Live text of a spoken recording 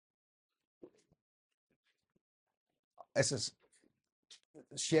as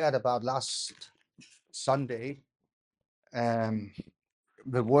I shared about last Sunday,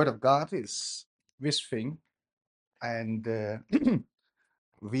 the Word of God is this thing, and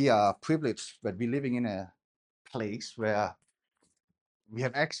we are privileged that we're living in a place where we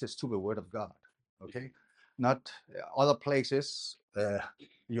have access to the Word of God. Okay, not other places.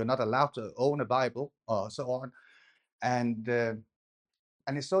 You're not allowed to own a Bible or so on, and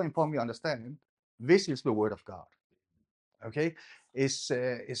it's so important we understand this is the Word of God. Okay,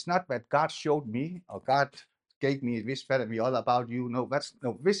 it's not that God showed me or God gave me this, that, and the other about you. No,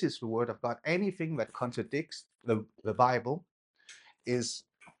 this is the Word of God. Anything that contradicts the Bible is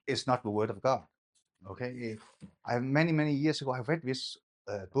not the Word of God. Okay, I many years ago I read this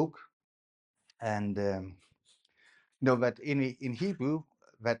book, and that in Hebrew,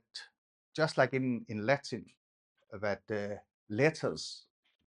 that just like in Latin, that letters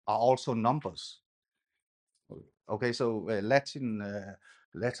are also numbers. Okay, so Latin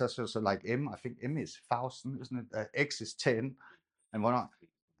letters also like M. I think M is 1,000, isn't it? X is 10, and whatnot.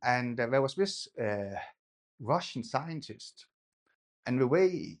 And there was this Russian scientist, and the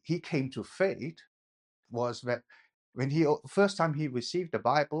way he came to faith was that when he first time he received the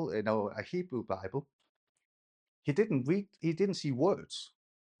Bible, a Hebrew Bible, he didn't see words,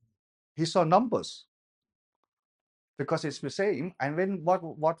 he saw numbers because it's the same. And then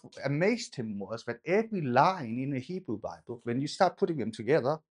what amazed him was that every line in the Hebrew Bible, when you start putting them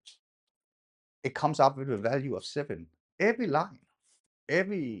together, it comes up with a value of 7. Every line,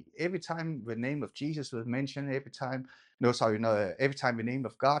 every time the name of Jesus was mentioned, every time the name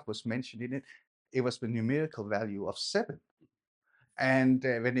of God was mentioned in it, it was the numerical value of 7. And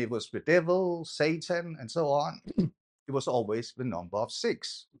when it was the devil, Satan, and so on, it was always the number of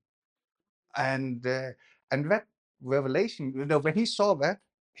 6. And that revelation, when he saw that,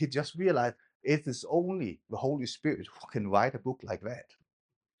 he just realized it is only the Holy Spirit who can write a book like that.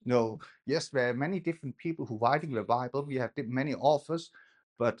 No, yes, there are many different people who writing the Bible. We have many authors,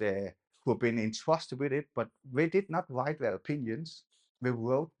 but who have been entrusted with it, but they did not write their opinions. They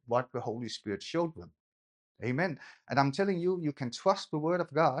wrote what the Holy Spirit showed them. Amen. And I'm telling you, you can trust the Word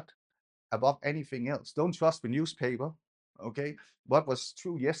of God above anything else. Don't trust the newspaper. Okay, what was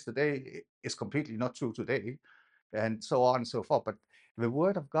true yesterday is completely not true today, and so on and so forth. But the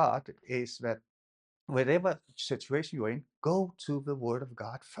Word of God is that whatever situation you're in, go to the Word of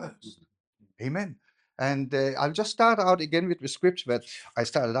God first. Amen. And I'll just start out again with the scripture that I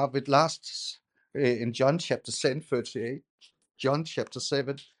started out with last in John chapter 7, 38. John chapter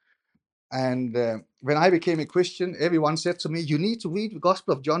 7. And when I became a Christian, everyone said to me, you need to read the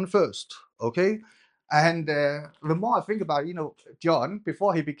Gospel of John first. Okay. And the more I think about, John,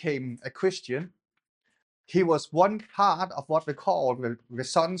 before he became a Christian, he was one part of what we call the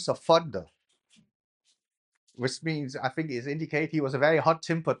sons of thunder, which means I think it indicates he was a very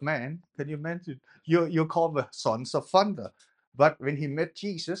hot-tempered man. Can you imagine? You call the sons of thunder, but when he met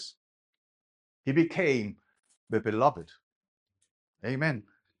Jesus, he became the beloved. Amen.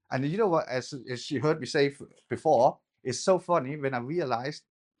 And you know what? As you heard me say before, it's so funny when I realized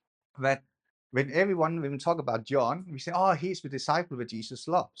that when we talk about John, we say, "Oh, he's the disciple that Jesus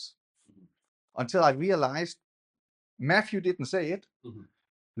loves." Until I realized Matthew didn't say it,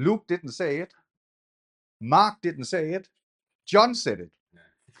 Luke didn't say it, Mark didn't say it, John said it.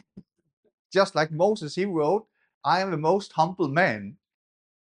 Just like Moses, he wrote, "I am the most humble man."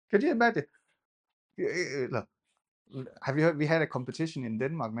 Can you imagine? Look, have you heard? We had a competition in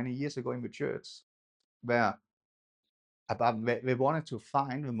Denmark many years ago in the church where they wanted to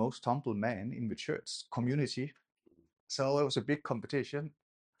find the most humble man in the church community. So it was a big competition,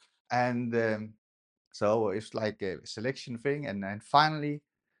 and so it's like a selection thing. And then finally,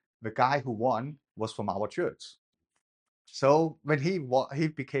 the guy who won was from our church. So when he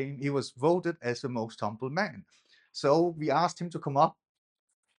was voted as the most humble man. So we asked him to come up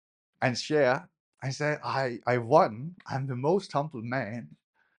and share. I said, I won. I'm the most humble man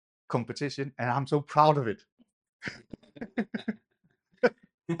competition, and I'm so proud of it.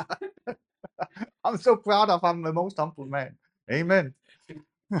 I'm so proud of I'm the most humble man. Amen.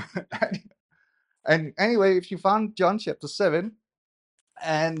 And anyway, if you found John chapter 7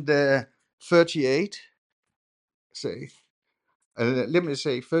 and 38, say, let me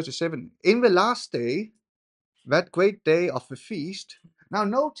say 37. In the last day, that great day of the feast. Now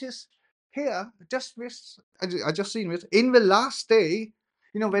notice here, just this, I just seen this. In the last day,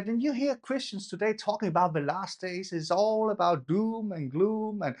 when you hear Christians today talking about the last days, it's all about doom and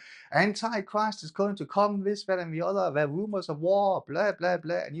gloom and Antichrist is going to come, this, that, and the other. There are rumors of war, blah, blah,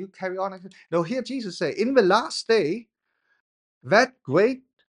 blah, and you carry on. No, here Jesus say, in the last day, that great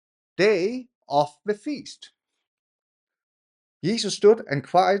day of the feast. Jesus stood and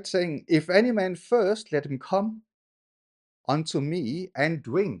cried, saying, If any man thirst, let him come unto me and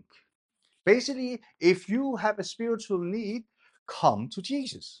drink. Basically, if you have a spiritual need, come to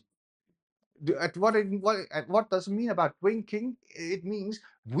Jesus. What does it mean about drinking? It means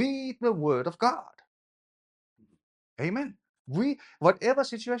read the Word of God. Amen. Whatever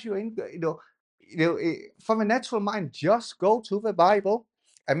situation you're in, from a natural mind, just go to the Bible,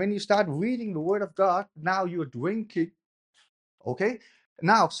 and when you start reading the Word of God, now you're drinking. Okay.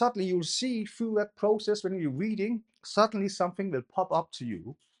 Now suddenly you'll see through that process when you're reading, suddenly something will pop up to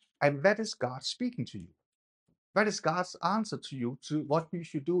you, and that is God speaking to you. That is God's answer to you to what you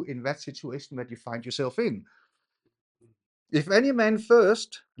should do in that situation that you find yourself in. If any man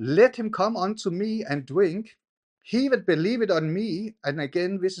thirst, let him come unto me and drink. He that believeth on me, and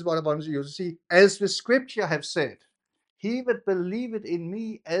again, this is what I want you to see, as the scripture have said. He that believeth in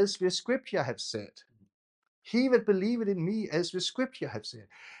me, as the scripture have said. He that believeth in me, as the scripture have said.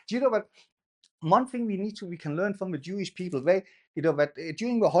 Do you know what? One thing we can learn from the Jewish people, that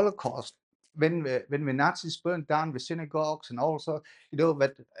during the Holocaust, when the Nazis burned down the synagogues, and also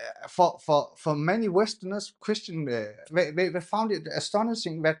that for many Westerners, Christian, they found it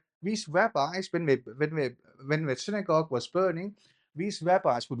astonishing that these rabbis, when the synagogue was burning, these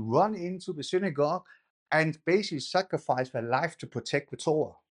rabbis would run into the synagogue and basically sacrifice their life to protect the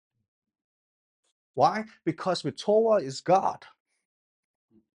Torah. Why? Because the Torah is God.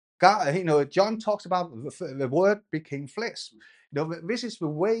 God, John talks about the word became flesh. This is the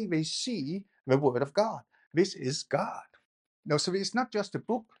way they see the word of God. This is God. So it's not just a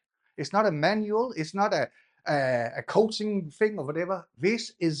book. It's not a manual. It's not a coaching thing or whatever.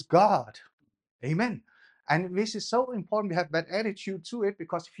 This is God. Amen. And this is so important to have that attitude to it,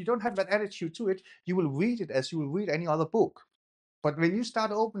 because if you don't have that attitude to it, you will read it as you will read any other book. But when you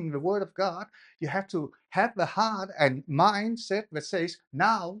start opening the Word of God, you have to have the heart and mindset that says,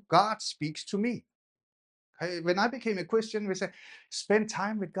 now God speaks to me. When I became a Christian, we say, spend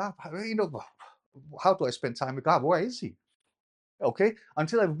time with God. How do I spend time with God? Where is He? Okay,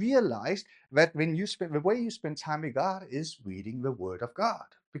 until I realized that the way you spend time with God is reading the Word of God,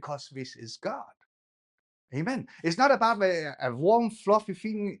 because this is God. Amen. It's not about a warm, fluffy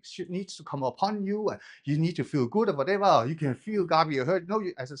feeling needs to come upon you. You need to feel good or whatever. You can feel God when you hurt. No,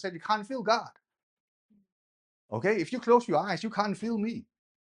 as I said, you can't feel God. Okay, if you close your eyes, you can't feel me.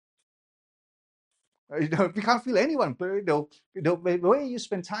 You can't feel anyone. But the way you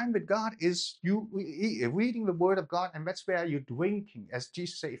spend time with God is you reading the Word of God, and that's where you're drinking, as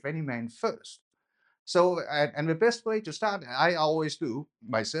Jesus said, if any man thirst. So, and the best way to start, I always do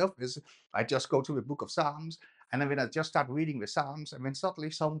myself, is I just go to the book of Psalms, and then I just start reading the Psalms, and then suddenly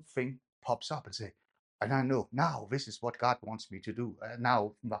something pops up and say, and I know now this is what God wants me to do.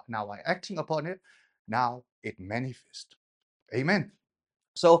 Now I'm acting upon it. Now it manifests. Amen.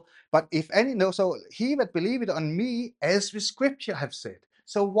 So, but so he that believeth on me, as the scripture have said.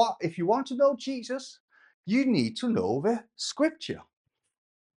 So what if you want to know Jesus, you need to know the scripture.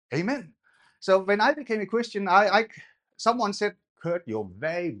 Amen. So when I became a Christian, someone said, Kurt, you're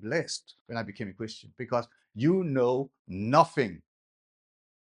very blessed when I became a Christian, because you know nothing.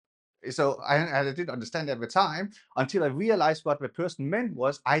 So I didn't understand at the time, until I realized what the person meant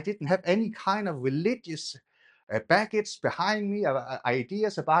was I didn't have any kind of religious baggage behind me,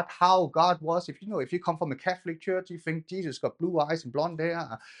 ideas about how God was. If you come from a Catholic church, you think Jesus got blue eyes and blonde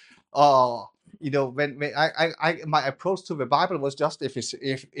hair. When my approach to the Bible was just,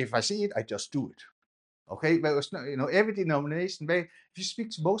 if I see it, I just do it. Okay, but it's not, every denomination, if you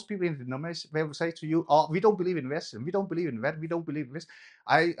speak to most people in the denomination, they will say to you, "Oh, we don't believe in this, and we don't believe in that, we don't believe in this."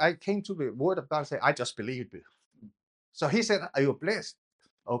 I came to the Word of God and say, I just believe it. So he said, "Are you blessed?"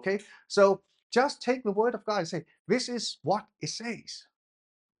 Okay, so just take the Word of God and say, "This is what it says."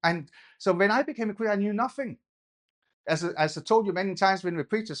 And so when I became a Christian, I knew nothing. As I told you many times, when the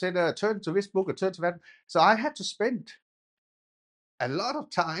preacher said, "Turn to this book or turn to that," so I had to spend a lot of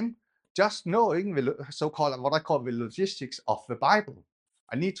time just knowing the so-called, what I call the logistics of the Bible.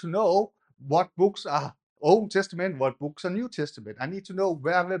 I need to know what books are Old Testament, what books are New Testament. I need to know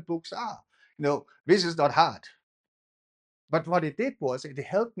where the books are. This is not hard. But what it did was it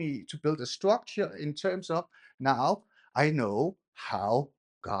helped me to build a structure in terms of, now I know how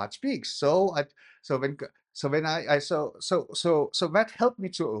God speaks. So that helped me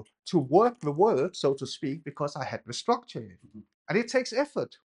to work the word, so to speak, because I had the structure, and it takes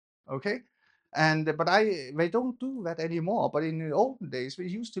effort. Okay. But they don't do that anymore. But in the olden days, it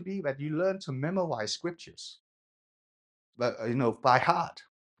used to be that you learn to memorize scriptures, but by heart.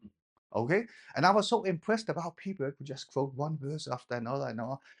 Okay. And I was so impressed about people who could just quote one verse after another.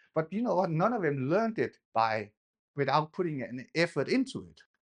 But you know what? None of them learned it by without putting an effort into it.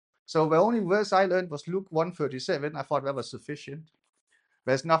 So the only verse I learned was Luke 1:37. I thought that was sufficient.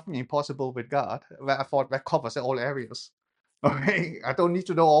 There's nothing impossible with God. I thought that covers all areas. Okay, I don't need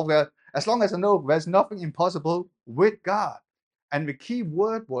to know all that. As long as I know there's nothing impossible with God. And the key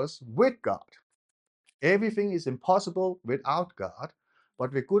word was with God. Everything is impossible without God.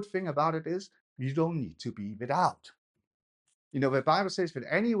 But the good thing about it is you don't need to be without. The Bible says that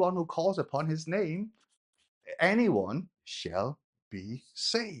anyone who calls upon his name, anyone shall be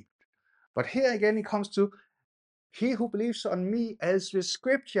saved. But here again, it comes to he who believes on me, as the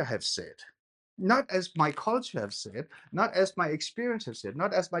scripture have said, not as my culture have said, not as my experience have said,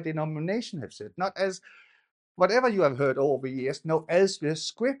 not as my denomination have said, not as whatever you have heard over the years, no, as the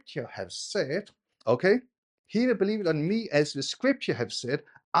scripture have said, okay? He that believeth on me, as the scripture have said,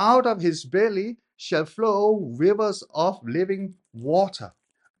 out of his belly shall flow rivers of living water.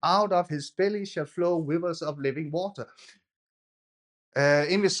 Out of his belly shall flow rivers of living water.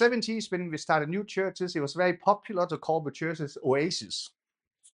 In the 70s, when we started new churches, it was very popular to call the churches oases.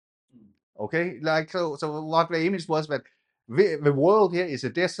 Okay, so what the image was that the world here is a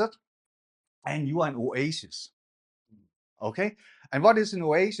desert, and you are an oasis. Okay, and what is an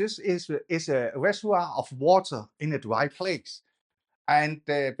oasis is a reservoir of water in a dry place. And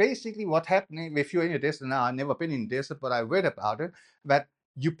basically, what happening if you're in a desert now? I've never been in a desert, but I read about it. That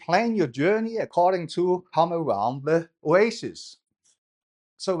you plan your journey according to come around the oasis,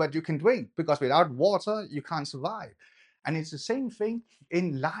 so that you can drink, because without water you can't survive. And it's the same thing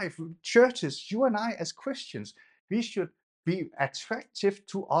in life. Churches, you and I as Christians, we should be attractive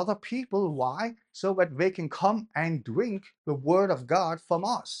to other people. Why? So that they can come and drink the word of God from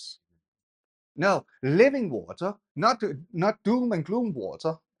us. No, living water, not doom and gloom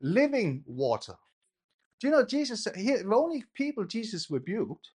water, living water. Do you know Jesus here? The only people Jesus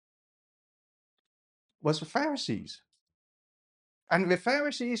rebuked was the Pharisees. And the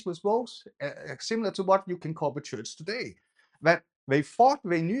Pharisees was both similar to what you can call the church today, that they thought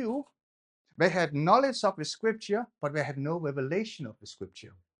they knew, they had knowledge of the scripture, but they had no revelation of the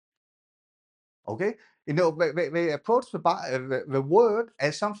scripture. Okay, they approach the word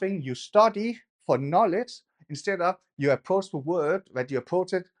as something you study for knowledge, instead of you approach the word that you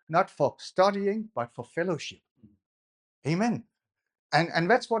approach it not for studying but for fellowship. Amen. And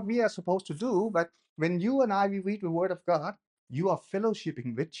that's what we are supposed to do. But when you and I, we read the word of God, you are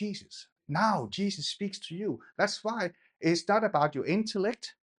fellowshipping with Jesus. Now Jesus speaks to you. That's why it's not about your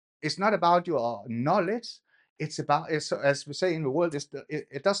intellect. It's not about your knowledge. It's about, as we say in the world,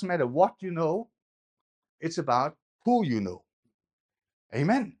 it doesn't matter what you know. It's about who you know.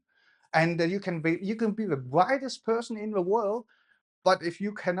 Amen. And you can be the brightest person in the world, but if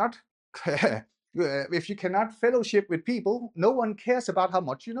you cannot fellowship with people, no one cares about how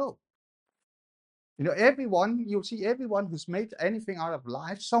much you know. You'll see everyone who's made anything out of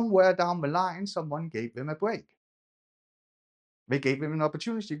life, somewhere down the line, someone gave them a break. They gave them an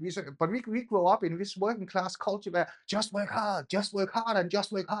opportunity. But we grow up in this working class culture where just work hard, and just work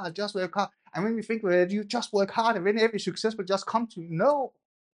hard. And when we think that you just work hard and then every success will just come to you, no.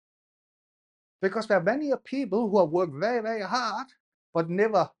 Because there are many people who have worked very, very hard, but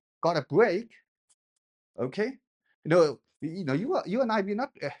never got a break. Okay? You and I,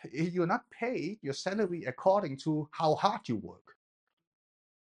 you're not paid your salary according to how hard you work.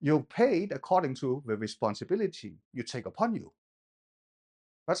 You're paid according to the responsibility you take upon you.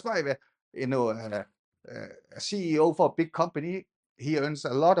 That's why a CEO for a big company, he earns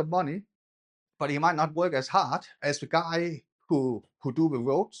a lot of money, but he might not work as hard as the guy who do the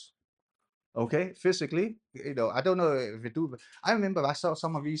roads. Okay, physically, I don't know if they do. I remember I saw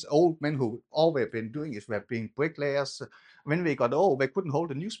some of these old men who always been doing it. They've been bricklayers. When they got old, they couldn't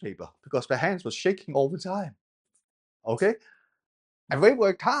hold a newspaper because their hands were shaking all the time. Okay, and they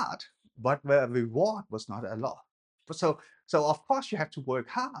worked hard, but the reward was not a lot. So of course you have to work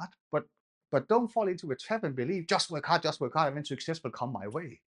hard, but don't fall into a trap and believe just work hard, and then success will come my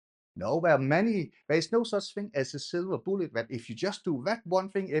way. No, there is no such thing as a silver bullet that if you just do that one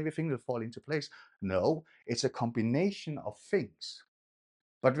thing, everything will fall into place. No, it's a combination of things.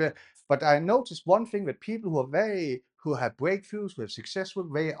 But I noticed one thing, that people who have breakthroughs, who are successful,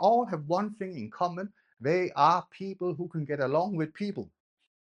 they all have one thing in common. They are people who can get along with people.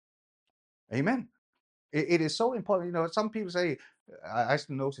 Amen. It is so important. Some people say, I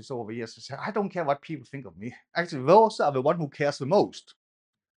still notice over the years, they say, I don't care what people think of me. Actually, those are the one who cares the most.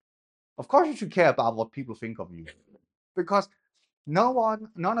 Of course, you should care about what people think of you, because none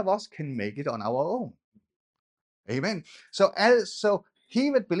of us can make it on our own. Amen. So He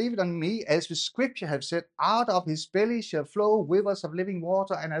that believeth on me, as the scripture have said, out of his belly shall flow rivers of living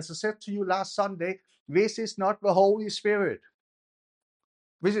water. And as I said to you last Sunday, this is not the Holy Spirit.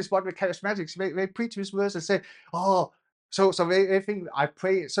 This is what the charismatics, they preach this verse and say, oh, so they think I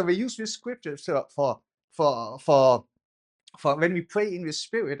pray. So they use this scripture for when we pray in the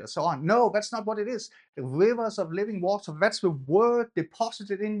spirit and so on. No, that's not what it is. The rivers of living water, that's the word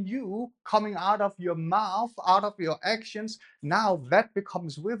deposited in you, coming out of your mouth, out of your actions. Now that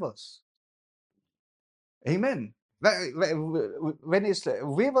becomes rivers. Amen. When it's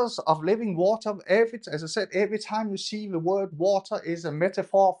rivers of living water, as I said, every time you see the word water is a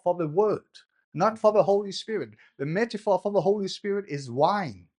metaphor for the word, not for the Holy Spirit. The metaphor for the Holy Spirit is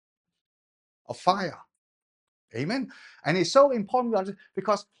wine or fire. Amen. And it's so important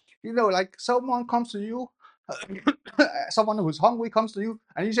because, like someone comes to you, someone who's hungry comes to you,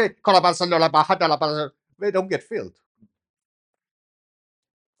 and you say, they don't get filled.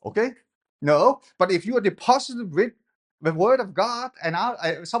 Okay? No, but if you are deposited with the word of God,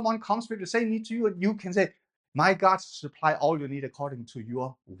 and someone comes with the same need to you, and you can say, my God supply all you need according to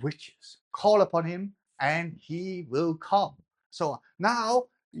your riches. Call upon him, and he will come. So now,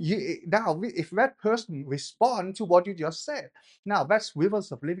 if that person responds to what you just said, now that's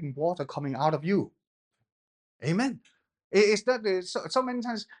rivers of living water coming out of you. Amen. It's that so many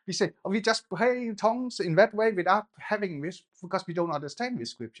times we say, oh, we just pray in tongues in that way without having this, because we don't understand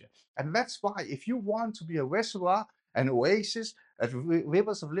this scripture. And that's why if you want to be a reservoir, an oasis,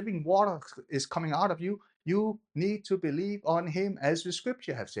 rivers of living water is coming out of you, you need to believe on him as the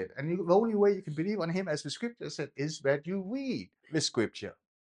scripture has said. And the only way you can believe on him as the scripture said is that you read the scripture.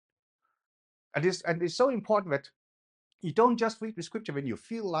 And it's so important that you don't just read the scripture when you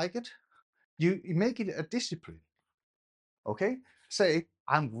feel like it. You make it a discipline. Okay? Say,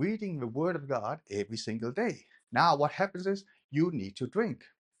 I'm reading the word of God every single day. Now, what happens is you need to drink.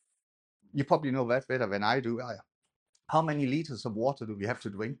 You probably know that better than I do. How many liters of water do we have to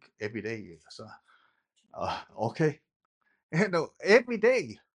drink every day? So, okay. Every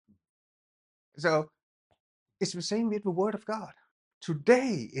day. So it's the same with the word of God.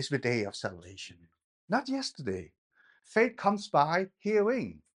 Today is the day of salvation, not yesterday. Faith comes by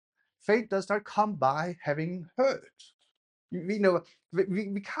hearing. Faith does not come by having heard. We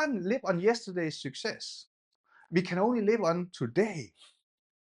can't live on yesterday's success. We can only live on today.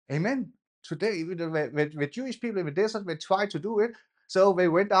 Amen. Today, the Jewish people in the desert, they tried to do it. So they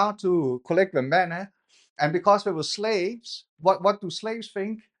went out to collect the manna. And because they were slaves, what do slaves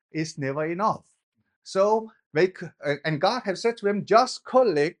think is never enough? So and God had said to them, just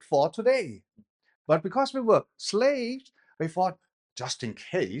collect for today. But because we were slaves, they thought, just in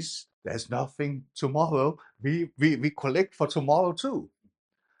case there's nothing tomorrow, we collect for tomorrow too.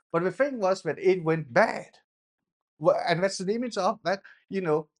 But the thing was that it went bad. And that's the image of that,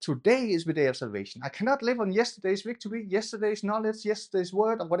 today is the day of salvation. I cannot live on yesterday's victory, yesterday's knowledge, yesterday's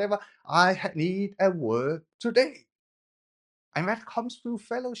word, or whatever. I need a word today. And that comes through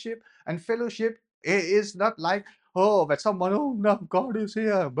fellowship. And fellowship is not like, that someone, no, God is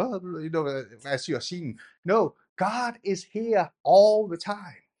here, blah, blah, as you're seeing. No, God is here all the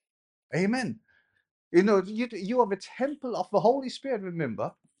time. Amen. You are the temple of the Holy Spirit,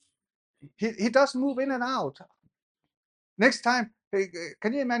 remember? He does move in and out. Next time,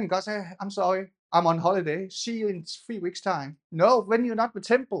 can you imagine God say, I'm sorry, I'm on holiday, see you in 3 weeks' time? No, when you're not the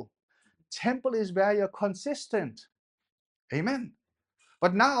temple. Temple is where you're consistent. Amen.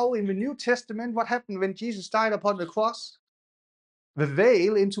 But now in the New Testament, what happened when Jesus died upon the cross? The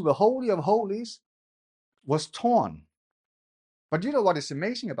veil into the Holy of Holies was torn. But you know what is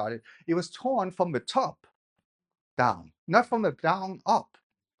amazing about it? It was torn from the top down, not from the down up,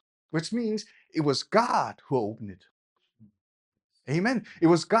 which means it was God who opened it. Amen. It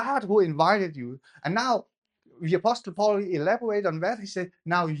was God who invited you. And now the Apostle Paul elaborated on that. He said,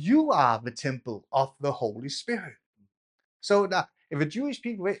 now you are the temple of the Holy Spirit. So that if the Jewish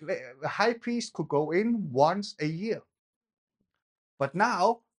people, the high priest could go in once a year. But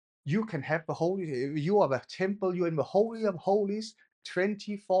now you can have the Holy, you are the temple, you're in the Holy of Holies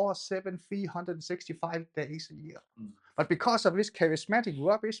 24/7, 365 days a year. But because of this charismatic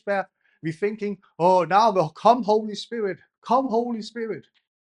rubbish where we're thinking, now will come Holy Spirit, come Holy Spirit.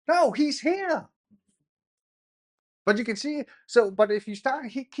 No, he's here. But you can see, but if you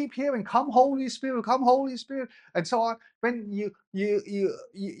keep hearing, come Holy Spirit, and so on, when you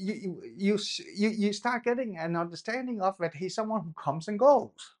start getting an understanding of that he's someone who comes and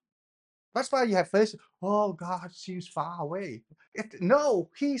goes. That's why you have faith. Oh, God seems far away. No,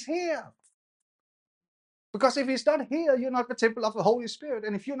 he's here. Because if he's not here, you're not the temple of the Holy Spirit.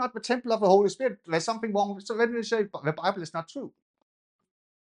 And if you're not the temple of the Holy Spirit, there's something wrong. So let me say the Bible is not true.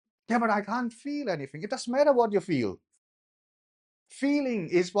 Yeah, but I can't feel anything. It doesn't matter what you feel.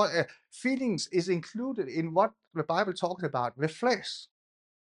 Feelings is included in what the Bible talks about with flesh.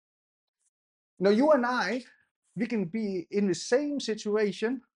 Now, you and I, we can be in the same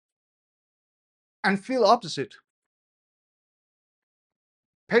situation and feel opposite,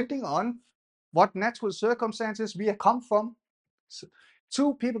 depending on what natural circumstances we have come from. So,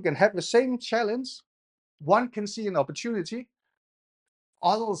 two people can have the same challenge. One can see an opportunity,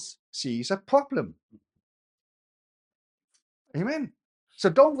 others sees a problem. Amen. So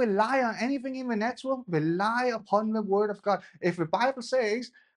don't rely on anything in the natural. Rely upon the word of God. If the Bible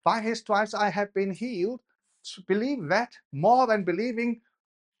says, by his stripes I have been healed, believe that more than believing,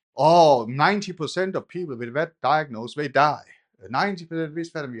 90% of people with that diagnosis, they die. 90%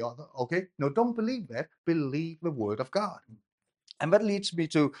 this, that, and the other. Okay? No, don't believe that. Believe the word of God. And that leads me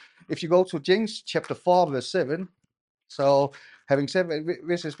to, if you go to James chapter 4, verse 7. So having said that,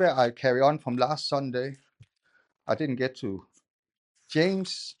 this is where I carry on from last Sunday. I didn't get to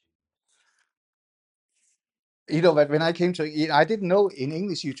James. You know, when I came to, I didn't know in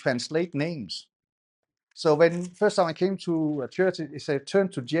English you translate names. So when first time I came to a church, it said turn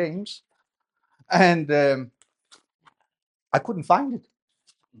to James, and I couldn't find it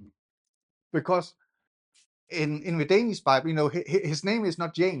because in the Danish Bible, you know, his name is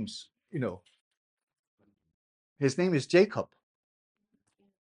not James. You know, his name is Jacob.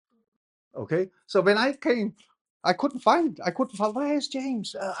 Okay, so when I came, I couldn't find it. I couldn't find, where is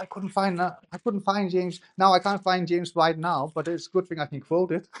James? I couldn't find that. I couldn't find James. Now I can't find James right now, but it's a good thing I can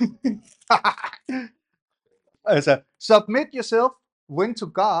quote it. So submit yourself, win to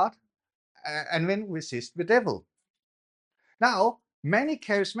God, and then resist the devil. Now, many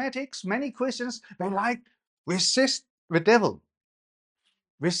charismatics, many Christians, they like resist the devil.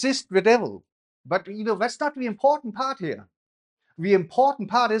 Resist the devil. But you know, that's not the important part here. The important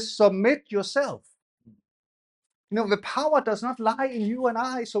part is submit yourself. You know, the power does not lie in you and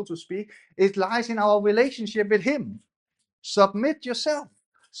I, so to speak. It lies in our relationship with him. Submit yourself.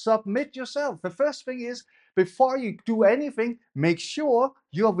 Submit yourself. The first thing is, before you do anything, make sure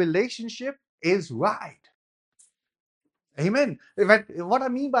your relationship is right. Amen. What I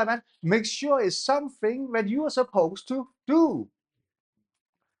mean by that, make sure it's something that you are supposed to do.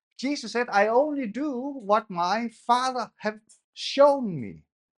 Jesus said, I only do what my Father have shown me.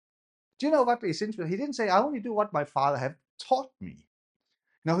 Do you know what is interesting? He didn't say, I only do what my Father have taught me.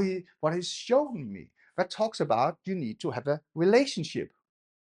 No, what he's shown me. That talks about you need to have a relationship.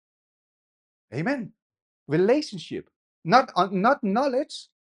 Amen. Relationship. Not knowledge.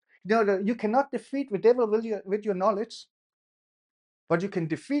 You cannot defeat the devil with your knowledge. But you can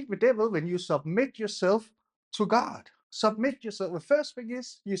defeat the devil when you submit yourself to God. Submit yourself. The first thing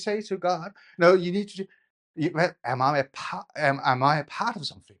is you say to God, no, you need to, am I a part of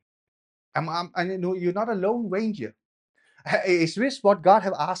something? And you know, you're not a lone ranger. Is this what God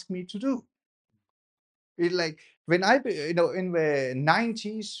have asked me to do? It's like when in the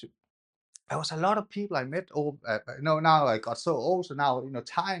 90s, there was a lot of people I met. Now I got so old, so now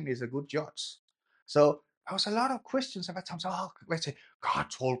time is a good judge. So there was a lot of Christians at that time. So let's say God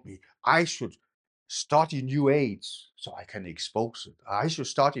told me I should study New Age so I can expose it. I should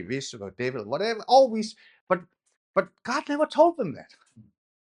study this or the devil, whatever. Always, but God never told them that.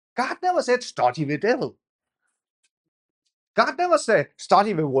 God never said study the devil. God never said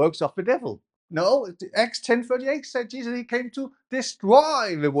study the works of the devil. No, Acts 10:38 said Jesus, he came to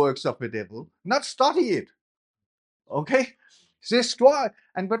destroy the works of the devil, not study it. Okay? Destroy.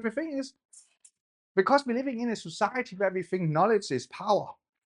 But the thing is, because we're living in a society where we think knowledge is power.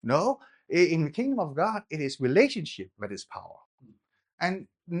 No, in the kingdom of God, it is relationship that is power. And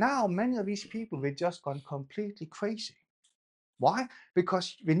now many of these people, they just gone completely crazy. Why?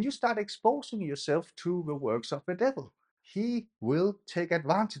 Because when you start exposing yourself to the works of the devil, he will take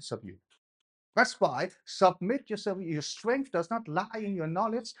advantage of you. That's why submit yourself. Your strength does not lie in your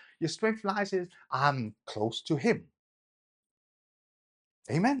knowledge. Your strength lies in I'm close to him.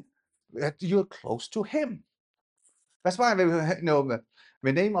 Amen. That you're close to him. That's why the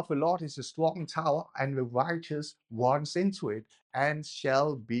name of the Lord is a strong tower, and the righteous runs into it and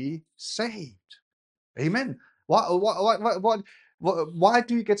shall be saved. Amen. Why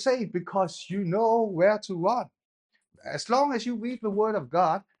do you get saved? Because you know where to run. As long as you read the word of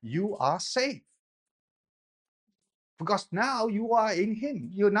God, you are saved. Because now you are in him.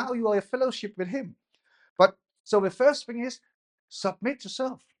 You are in fellowship with him. But so the first thing is submit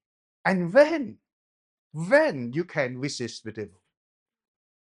yourself. And then you can resist the devil.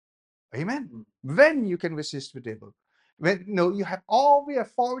 Amen. Then you can resist the devil. When you have all the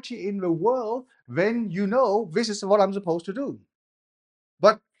authority in the world, then you know this is what I'm supposed to do.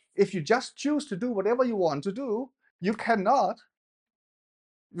 But if you just choose to do whatever you want to do, you cannot.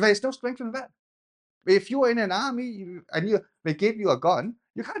 There is no strength in that. If you are in an army and they give you a gun,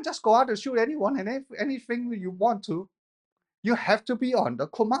 you can't just go out and shoot anyone and anything you want to. You have to be under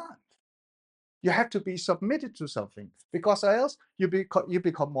command. You have to be submitted to something, because else you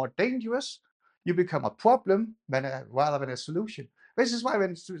become more dangerous. You become a problem rather than a solution. This is why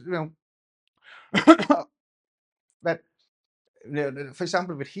when that for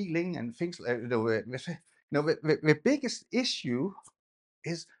example with healing and things, the biggest issue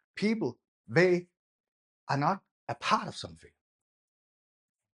is people, they are not a part of something.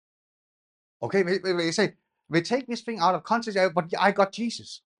 Okay, they say, they take this thing out of context, but I got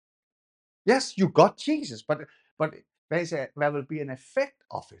Jesus. Yes, you got Jesus, but they say there will be an effect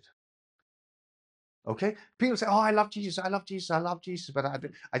of it. Okay, people say, "Oh, I love Jesus, I love Jesus, I love Jesus," but I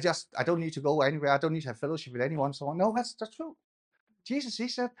don't need to go anywhere. I don't need to have fellowship with anyone. So on. No, that's true. Jesus, he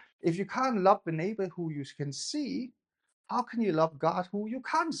said, if you can't love the neighbor who you can see, how can you love God who you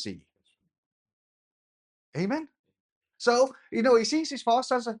can't see? Amen. So it's easy for us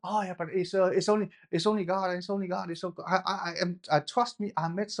to say, "Oh yeah, but it's only God, it's only God." It's so trust me, I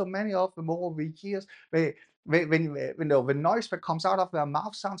met so many of them over the years. The noise that comes out of their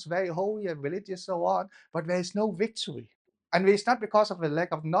mouth sounds very holy and religious, so on, but there is no victory, and it's not because of the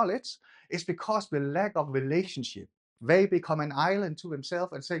lack of knowledge. It's because the lack of relationship. They become an island to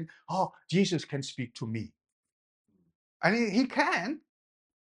themselves and saying, "Oh, Jesus can speak to me," and he can.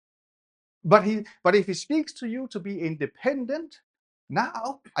 But if he speaks to you to be independent,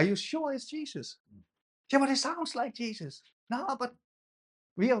 now are you sure it's Jesus? Yeah, but it sounds like Jesus. No, but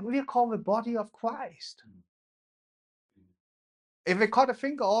we are called the body of Christ. If they cut a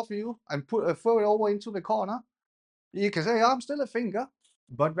finger off you and throw it over into the corner, you can say, "I'm still a finger,"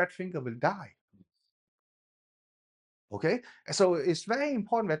 but that finger will die. Okay, so it's very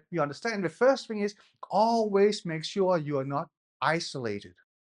important that we understand. The first thing is, always make sure you are not isolated.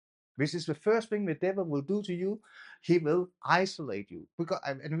 This is the first thing the devil will do to you. He will isolate you,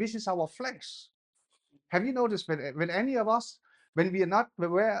 and this is our flesh. Have you noticed when any of us, when we are not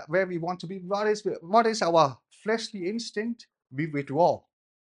where we want to be, what is our fleshly instinct? We withdraw.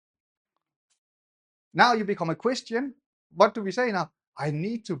 Now you become a Christian. What do we say now? I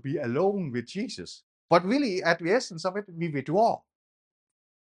need to be alone with Jesus. But really, at the essence of it, we withdraw.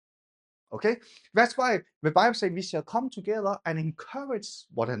 Okay, that's why the Bible says we shall come together and encourage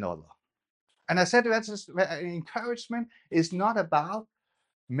one another. And I said encouragement is not about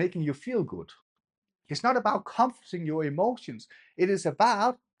making you feel good. It's not about comforting your emotions. It is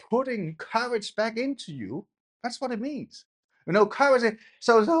about putting courage back into you. That's what it means. Courage.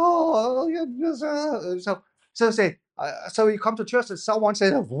 So you come to church and someone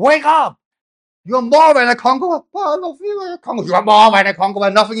says, "Wake up! You're more than a conqueror." "Well, I don't feel like a conqueror." "You're more than a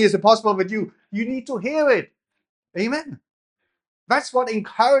conqueror. Nothing is impossible with you." You need to hear it. Amen. That's what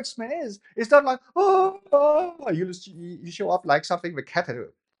encouragement is. It's not like, you show up like something the cat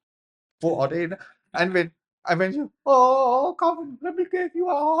for ordained, and when you, come, let me give you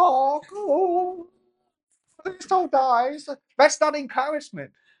a hug. Oh, it's so nice. That's not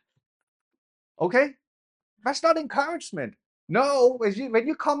encouragement. Okay, that's not encouragement. No, when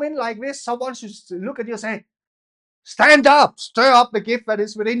you come in like this, someone should look at you and say, "Stand up, stir up the gift that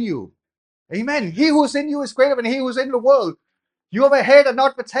is within you." Amen. He who's in you is greater than he who's in the world. You are the head and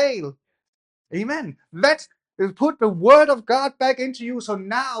not the tail. Amen. Let's put the word of God back into you. So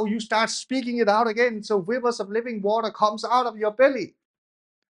now you start speaking it out again. So rivers of living water comes out of your belly.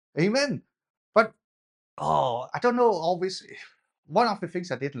 Amen. But I don't know always. One of the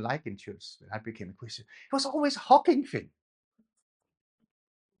things I didn't like in church when I became a Christian, it was always hugging thing.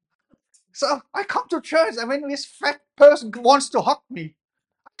 So I come to church and when this fat person wants to hug me,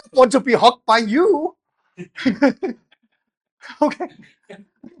 I don't want to be hugged by you. Okay.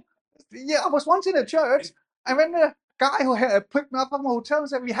 Yeah, I was once in a church, and when the guy who had picked me up from the hotel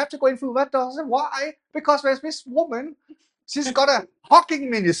said, "We have to go in through that door," I said, "Why?" "Because there's this woman, she's got a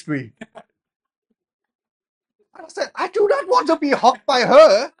hugging ministry." And I said, "I do not want to be hugged by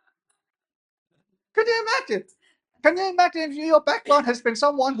her." Can you imagine? Can you imagine if your background has been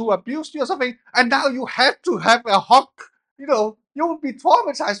someone who abused you or something, and now you have to have a hug? You will be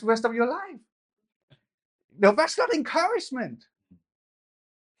traumatized the rest of your life. No, that's not encouragement.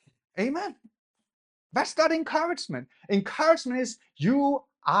 Amen. That's not encouragement. Encouragement is you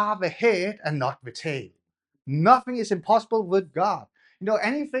are the head and not the tail. Nothing is impossible with God.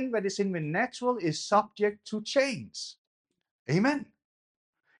 Anything that is in the natural is subject to change. Amen.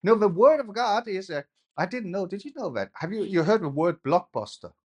 The word of God is, I didn't know. Did you know that? Have you heard the word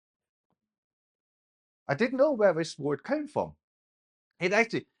blockbuster? I didn't know where this word came from. It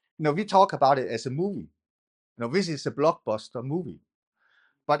actually, we talk about it as a movie. This is a blockbuster movie.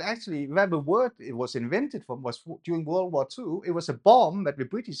 But actually, where the word it was invented from was during World War II. It was a bomb that the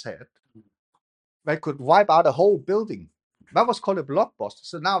British had that could wipe out a whole building. That was called a blockbuster.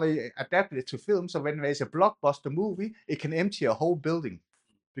 So now they adapted it to film. So when there's a blockbuster movie, it can empty a whole building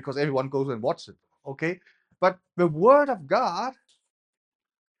because everyone goes and watches it. Okay? But the word of God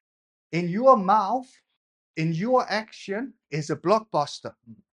in your mouth, in your action, is a blockbuster.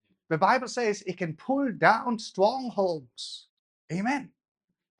 The Bible says it can pull down strongholds. Amen.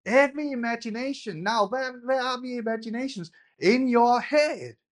 Every imagination. Now, where are the imaginations? In your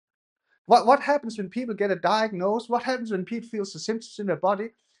head. What happens when people get a diagnosis? What happens when people feel the symptoms in their body?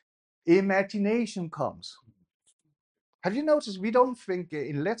 Imagination comes. Have you noticed we don't think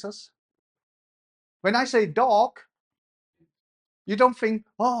in letters? When I say dog, you don't think,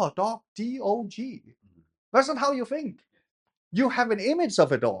 oh, dog, D-O-G. That's not how you think. You have an image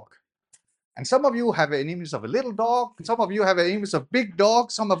of a dog. And some of you have an image of a little dog. Some of you have an image of big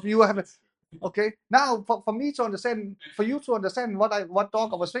dog. Some of you have a... Okay, now for me to understand, for you to understand what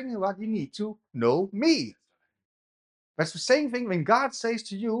dog I was thinking about, you need to know me. That's the same thing when God says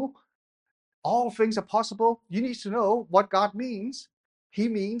to you, all things are possible. You need to know what God means. He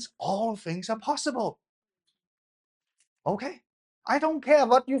means all things are possible. Okay? I don't care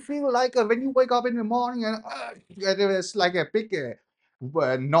what you feel like when you wake up in the morning and there's like a big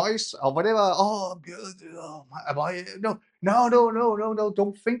noise or whatever. Oh, no.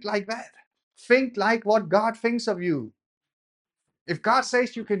 Don't think like that. Think like what God thinks of you. If God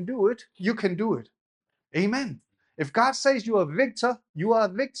says you can do it, you can do it. Amen. If God says you are a victor, you are a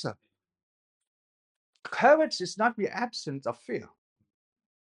victor. Courage is not the absence of fear.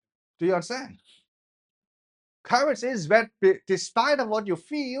 Do you understand? Courage is that despite of what you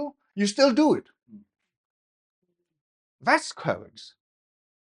feel, you still do it. That's courage.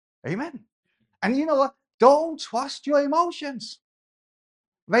 Amen. And you know what? Don't trust your emotions.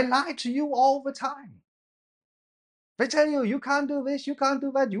 They lie to you all the time. They tell you, you can't do this, you can't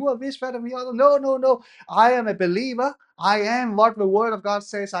do that, you are this, that, and the other. No. I am a believer. I am what the Word of God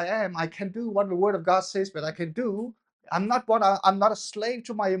says I am. I can do what the Word of God says that I can do. I'm not a slave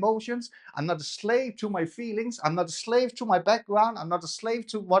to my emotions. I'm not a slave to my feelings. I'm not a slave to my background. I'm not a slave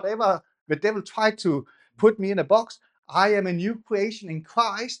to whatever the devil tried to put me in a box. I am a new creation in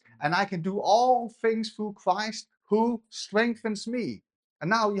Christ, and I can do all things through Christ who strengthens me. And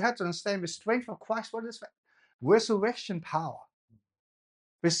now you have to understand the strength of Christ. What is that? Resurrection power.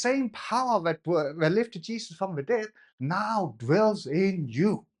 The same power that lifted Jesus from the dead now dwells in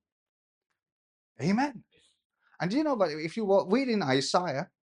you. Amen. And you know, but if you read in Isaiah,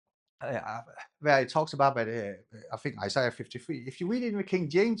 where it talks about, I think Isaiah 53, if you read it in the King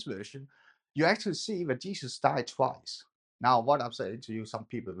James Version, you actually see that Jesus died twice. Now, what I'm saying to you, some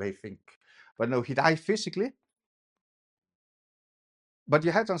people may think, but no, he died physically. But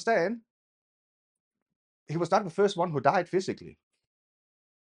you have to understand, he was not the first one who died physically.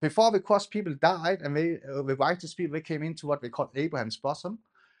 Before the cross, people died, and the righteous people, they came into what they call Abraham's bosom.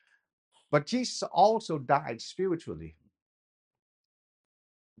 But Jesus also died spiritually.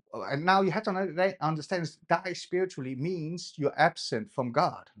 And now you have to understand, die spiritually means you're absent from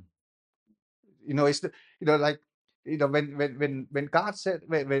God. It's when God said,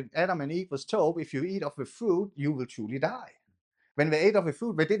 when Adam and Eve was told, if you eat of the fruit, you will truly die. When they ate of the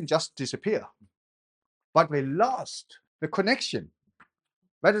fruit, they didn't just disappear, but they lost the connection.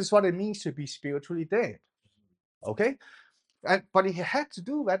 That is what it means to be spiritually dead. Okay? But he had to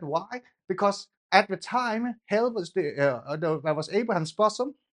do that. Why? Because at the time, hell was there was Abraham's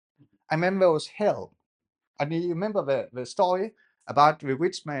bosom, and then there was hell. And you remember the story about the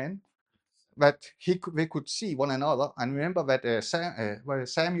rich man, that they could see one another. And remember that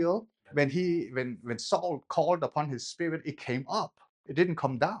Samuel, when Saul called upon his spirit, it came up. It didn't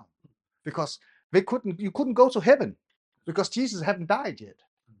come down, because you couldn't go to heaven because Jesus hadn't died yet.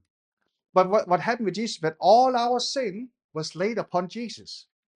 But what happened with Jesus? That all our sin was laid upon Jesus.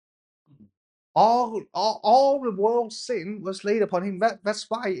 All the world's sin was laid upon him. That's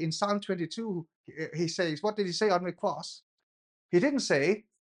why in Psalm 22 he says, what did he say on the cross? He didn't say,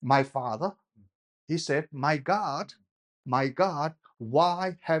 my Father. He said, my God,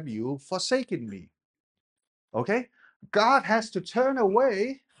 why have you forsaken me? Okay? God has to turn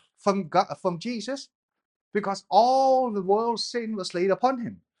away from Jesus, because all the world's sin was laid upon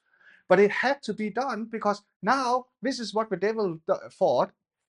him. But it had to be done, because now this is what the devil thought.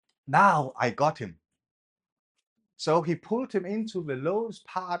 Now I got him. So he pulled him into the lowest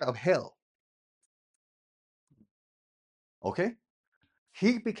part of hell. Okay?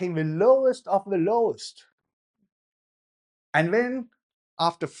 He became the lowest of the lowest. And then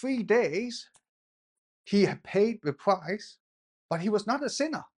after 3 days, he had paid the price, but he was not a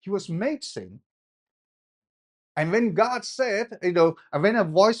sinner. He was made sin. And when God said, and when a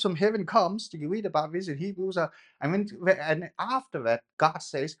voice from heaven comes, you read about this in Hebrews, and after that, God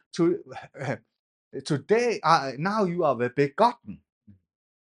says, today, now you are the begotten.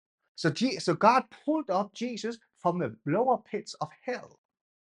 So God pulled up Jesus from the lower pits of hell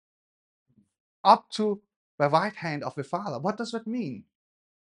up to the right hand of the Father. What does that mean?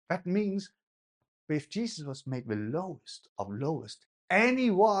 That means if Jesus was made the lowest of lowest,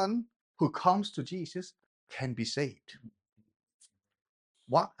 anyone who comes to Jesus can be saved.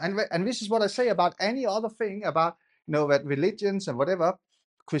 What? And this is what I say about any other thing, about that religions and whatever,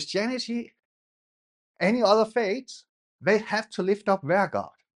 Christianity, any other faiths, they have to lift up their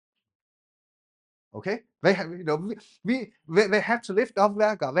God. Okay, they have, they have to lift up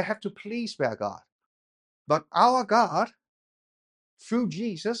their God. They have to please their God. But our God, through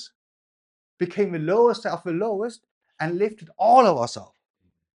Jesus, became the lowest of the lowest and lifted all of us up.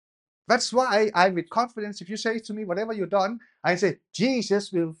 That's why I, with confidence, if you say to me, whatever you've done, I say,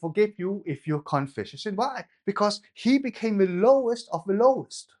 Jesus will forgive you if you confess. You say, why? Because he became the lowest of the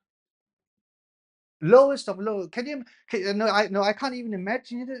lowest. Lowest of low. I can't even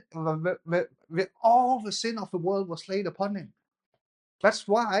imagine it. All the sin of the world was laid upon him. That's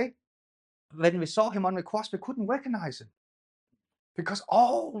why when we saw him on the cross, we couldn't recognize him. Because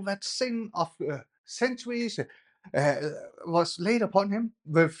all that sin of centuries was laid upon him.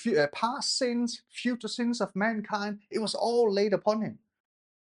 The past sins, future sins of mankind, it was all laid upon him.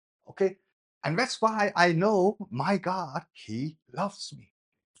 Okay? And that's why I know my God, he loves me.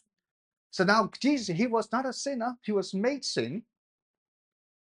 So now Jesus, he was not a sinner. He was made sin.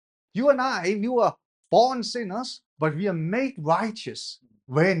 You and I, we were born sinners, but we are made righteous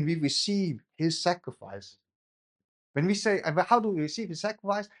when we receive his sacrifice. When we say, how do we receive his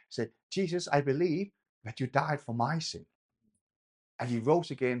sacrifice? Say, Jesus, I believe that you died for my sin. And he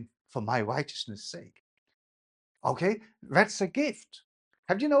rose again for my righteousness' sake. Okay? That's a gift.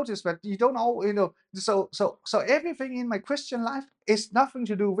 Have you noticed that you don't all, so everything in my Christian life is nothing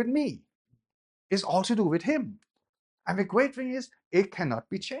to do with me. It's all to do with him. And the great thing is, it cannot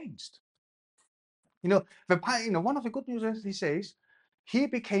be changed. One of the good news is he says, he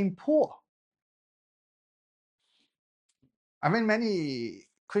became poor. I mean, many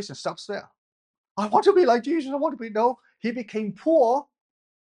Christians stops there. I want to be like Jesus. I want to be. No, he became poor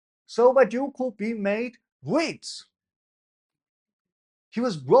so that you could be made rich. He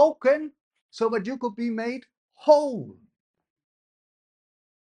was broken so that you could be made whole.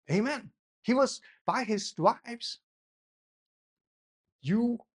 Amen. He was, by his stripes,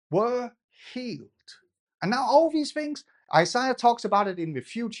 you were healed. And now all these things, Isaiah talks about it in the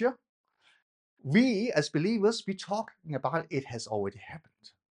future. We as believers, we talking about it has already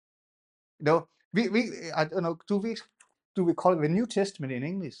happened. I don't know, do we call it the New Testament in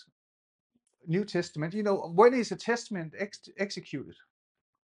English? New Testament, when is the testament executed?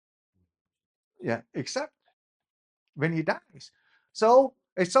 Yeah, except when he dies. So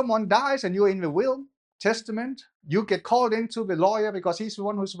if someone dies and you're in the will testament, you get called into the lawyer because he's the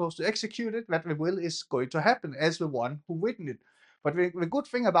one who's supposed to execute it, that the will is going to happen as the one who written it. But the good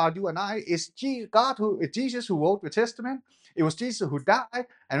thing about you and I is Jesus who wrote the testament. It was Jesus who died,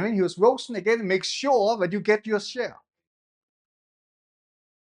 and when he was risen again, make sure that you get your share.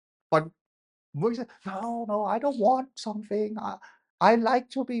 But we say, no, I don't want something. I like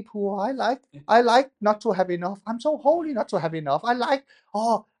to be poor. I like not to have enough. I'm so holy not to have enough.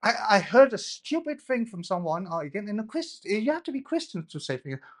 I heard a stupid thing from someone, again, in a Christian, you have to be Christian to say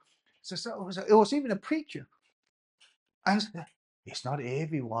things. So it was even a preacher. And it's not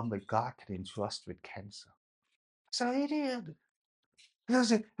everyone that God can entrust with cancer. So idiot.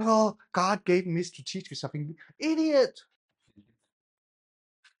 Say, God gave me to teach you something. Idiot.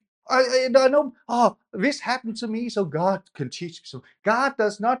 I know, this happened to me, so God can teach me something. God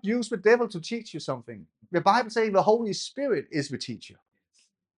does not use the devil to teach you something. The Bible says the Holy Spirit is the teacher.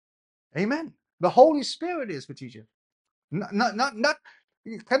 Amen. The Holy Spirit is the teacher. Not.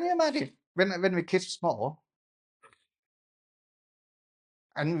 Can you imagine when the kids are small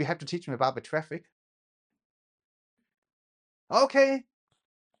and we have to teach them about the traffic? Okay,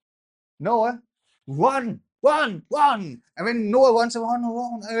 Noah, run. And when Noah runs around,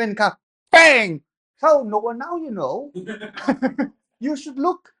 and then car, bang! So Noah, now you know. You should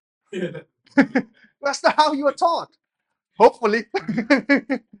look. That's not how you were taught. Hopefully.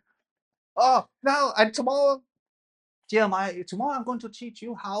 Now and tomorrow, Jeremiah, tomorrow I'm going to teach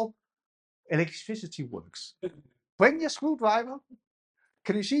you how electricity works. Bring your screwdriver.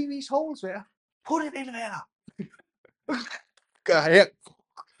 Can you see these holes there? Put it in there. Here.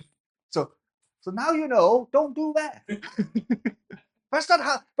 So, so now you know, don't do that. That's not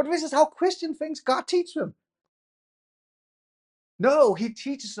how, but this is how Christian thinks God teaches them. No, he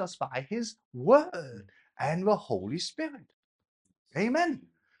teaches us by his word and the Holy Spirit. Amen.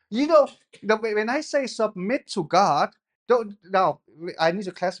 You know, when I say submit to God, don't now I need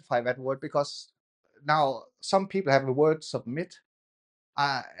to classify that word because now some people have the word submit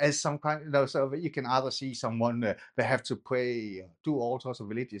as some kind, so you can either see someone they have to pray, do all sorts of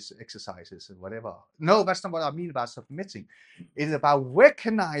religious exercises and whatever. No, that's not what I mean about submitting. It's about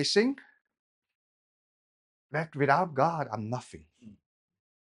recognizing that without God, I'm nothing.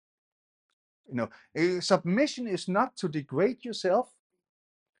 Submission is not to degrade yourself.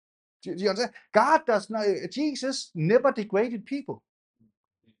 Do you understand? God does not. Jesus never degraded people.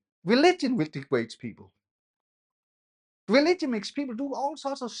 Religion will degrade people. Religion makes people do all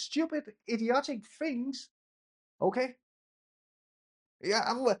sorts of stupid, idiotic things. Okay.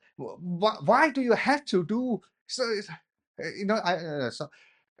 Yeah. Why do you have to do so? The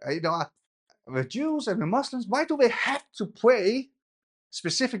Jews and the Muslims. Why do they have to pray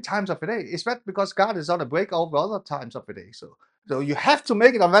specific times of the day? Is that because God is on a break over other times of the day? So you have to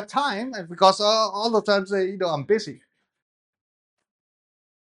make it on that time, and because all the times I'm busy.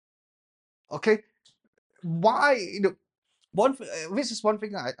 Okay, why? This is one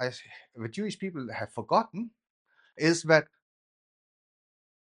thing the Jewish people have forgotten is that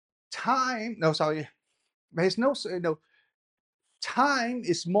time. No, sorry, there's no. Time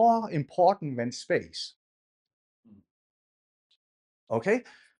is more important than space. Okay,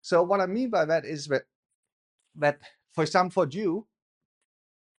 so what I mean by that is that for example, for you,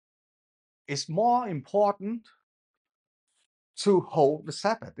 it's more important to hold the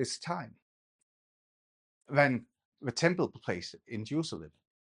Sabbath this time than the temple place in Jerusalem.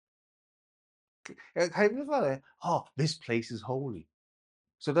 Have you ever, this place is holy.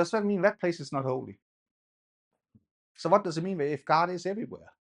 So does that mean that place is not holy? So what does it mean if God is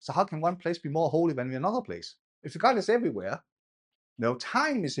everywhere? So how can one place be more holy than another place? If God is everywhere, no,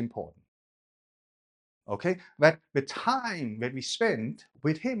 time is important. Okay, but the time that we spend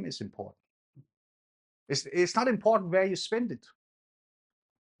with Him is important. It's not important where you spend it.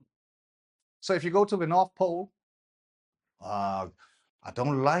 So if you go to the North Pole, I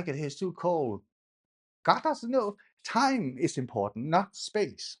don't like it here, it's too cold. God doesn't know. Time is important, not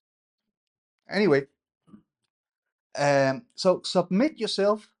space. Anyway, so submit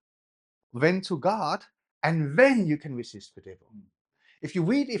yourself then to God, and then you can resist the devil. If you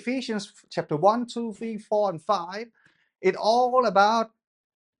read Ephesians chapter 1, 2, 3, 4, and 5, it's all about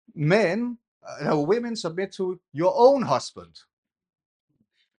men, women submit to your own husband.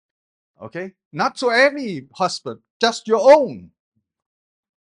 Okay? Not to every husband, just your own.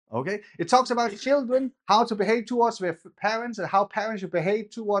 Okay, it talks about children, how to behave towards their parents, and how parents should behave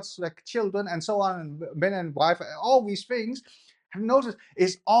towards their children, and so on, and men and wife, all these things. Have noticed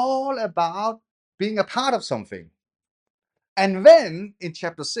it's all about being a part of something. And then in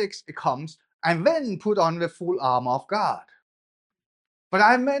chapter 6, it comes, and then put on the full armor of God. But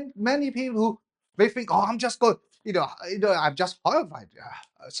I met many people who they think, oh, I'm just going, I'm just horrified.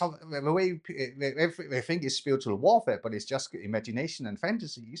 Some the way they think it's spiritual warfare, but it's just imagination and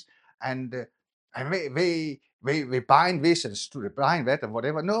fantasies, and they bind this and bind that and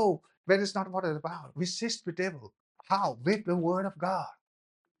whatever. No, that is not what it's about. Resist the devil. How? With the word of God.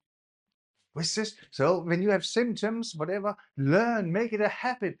 Resist. So when you have symptoms, whatever, learn, make it a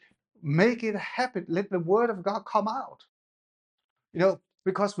habit. Make it a habit. Let the word of God come out.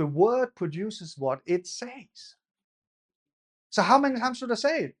 Because the word produces what it says. So how many times should I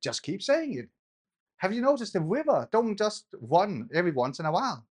say it? Just keep saying it. Have you noticed the river don't just run every once in a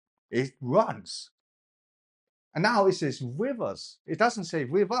while? It runs. And now it says rivers. It doesn't say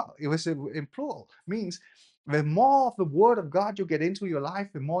river. It was in plural. Means the more of the word of God you get into your life,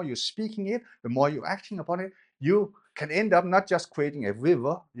 the more you're speaking it, the more you're acting upon it, you can end up not just creating a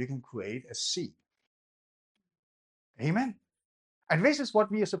river, you can create a sea. Amen. And this is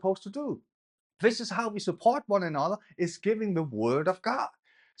what we are supposed to do. This is how we support one another, is giving the word of God.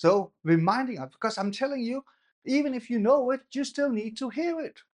 So reminding us, because I'm telling you, even if you know it, you still need to hear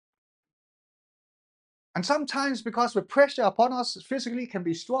it. And sometimes because the pressure upon us physically can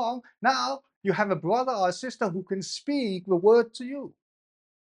be strong, now you have a brother or a sister who can speak the word to you.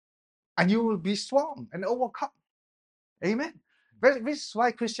 And you will be strong and overcome. Amen. This is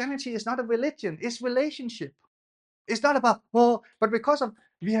why Christianity is not a religion, it's relationship. It's not about, but because of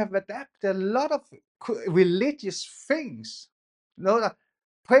we have adapted a lot of religious things. That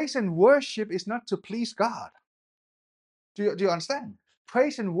praise and worship is not to please God. Do you understand?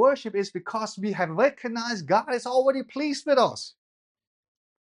 praise and worship is because we have recognized God is already pleased with us.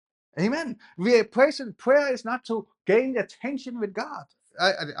 Amen. We are praising. Prayer is not to gain attention with God.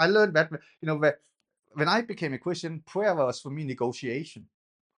 I learned that, when I became a Christian, prayer was for me negotiation.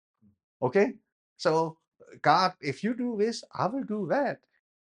 Okay, so God, if you do this, I will do that.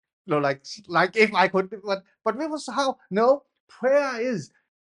 Like if I could, but this was how. No, prayer is,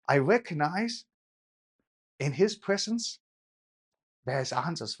 I recognize in His presence there's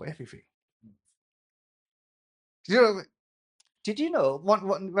answers for everything. Did you know what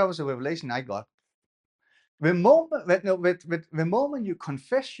was a revelation I got? The moment you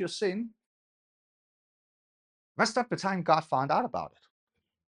confess your sin, that's not the time God found out about it.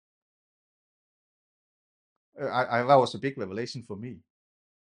 That was a big revelation for me.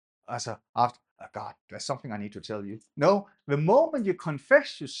 I said, after, God, there's something I need to tell you. No, the moment you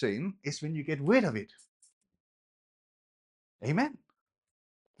confess your sin is when you get rid of it. Amen.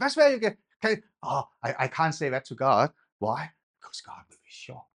 That's where you get, okay, I can't say that to God. Why? Because God will be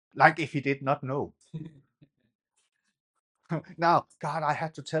shocked. Like if He did not know. Now, God, I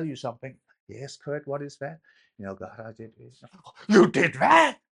had to tell you something. Yes, Kurt, what is that? God, I did this. You did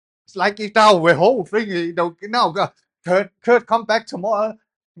that? It's like now the whole thing, now God, Kurt, come back tomorrow.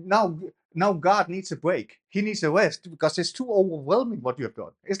 Now God needs a break. He needs a rest because it's too overwhelming what you have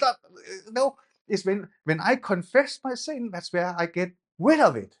done. It's not, it's when I confess my sin, that's where I get rid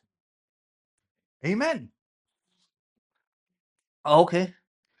of it. Amen. Okay.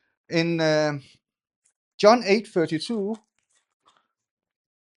 In John 8:32,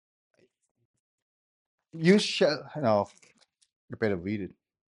 you shall, no, you better read it.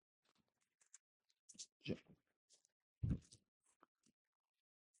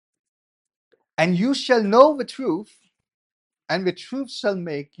 And you shall know the truth, and the truth shall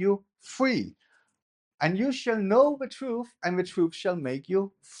make you free. And you shall know the truth, and the truth shall make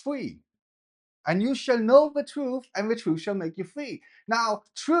you free. And you shall know the truth, and the truth shall make you free. Now,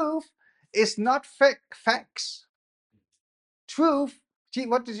 truth is not facts. Truth,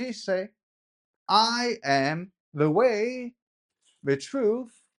 what did Jesus say? I am the way, the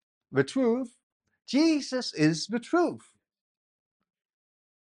truth, the truth. Jesus is the truth.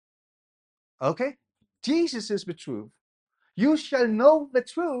 Okay? Jesus is the truth. You shall know the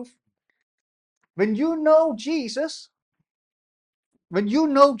truth. When you know Jesus,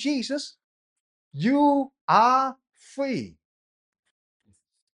 you are free.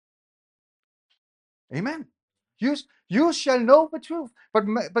 Amen. You shall know the truth. But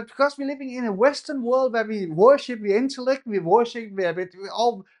because we're living in a Western world where we worship the intellect, we worship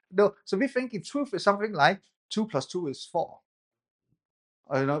all. No, so we think the truth is something like 2 + 2 is 4.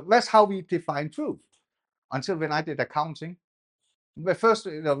 That's how we define truth. Until when I did accounting, the first,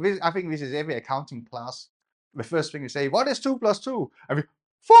 I think this is every accounting class. The first thing you say, what is 2 + 2? I mean,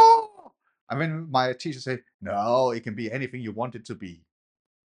 4. And then my teacher say, no, it can be anything you want it to be.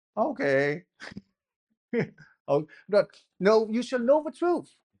 Okay. Oh, no, you shall know the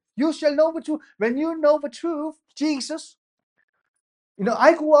truth. You shall know the truth. When you know the truth, Jesus,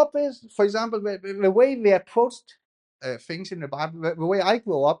 I grew up as, for example, the way we approached things in the Bible, the way I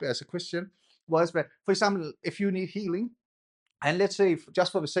grew up as a Christian was that, for example, if you need healing, and let's say,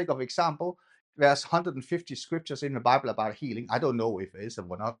 just for the sake of example, there's 150 scriptures in the Bible about healing. I don't know if it is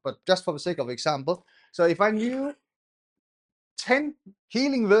or not, but just for the sake of example. So if I knew 10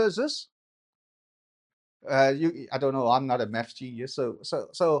 healing verses, I don't know, I'm not a math genius, so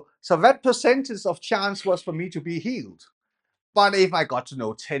that percentage of chance was for me to be healed. But if I got to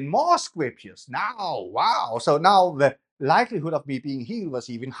know 10 more scriptures, now, wow, so now the likelihood of me being healed was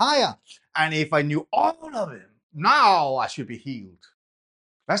even higher. And if I knew all of them, now I should be healed.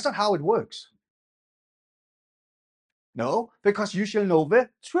 That's not how it works. No, because you shall know the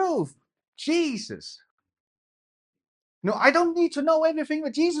truth. Jesus. No, I don't need to know everything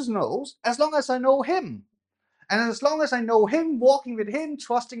that Jesus knows as long as I know Him. And as long as I know Him, walking with Him,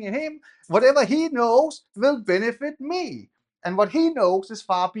 trusting in Him, whatever He knows will benefit me. And what He knows is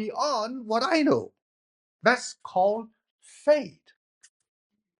far beyond what I know. That's called faith.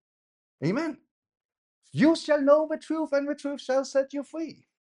 Amen. You shall know the truth, and the truth shall set you free.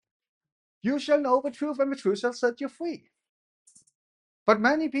 You shall know the truth, and the truth shall set you free. But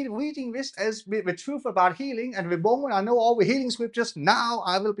many people reading this as the truth about healing, and the moment I know all the healing scriptures, now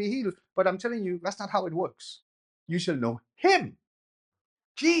I will be healed. But I'm telling you, that's not how it works. You shall know Him,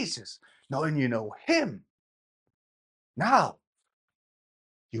 Jesus. Knowing you know Him, now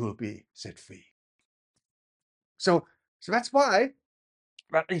you will be set free. So that's why.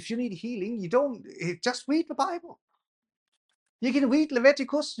 But if you need healing, you don't just read the Bible. You can read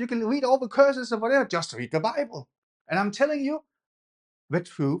Leviticus, you can read all the curses or whatever. Just read the Bible. And I'm telling you, the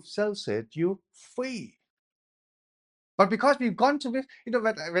truth shall set you free. But because we've gone to this,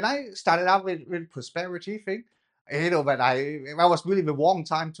 when I started out with prosperity thing, when I was really the wrong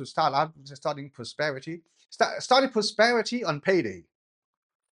time to start out studying prosperity. Study prosperity on payday.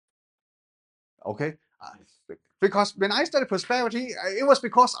 Okay, because when I studied prosperity, it was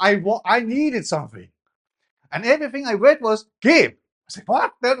because I needed something, and everything I read was give. I said,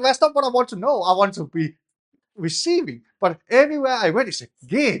 what? That's not what I want to know. I want to be receiving. But everywhere I went, it said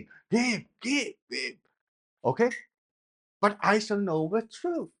give, give, give, give. Okay, but I shall know the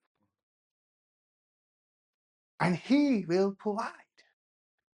truth, and He will provide.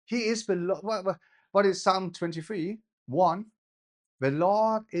 He is the Lord. What is Psalm 23:1? The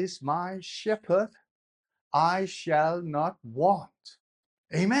Lord is my shepherd; I shall not want.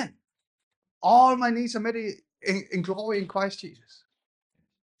 Amen. All my needs are met in glory in Christ Jesus.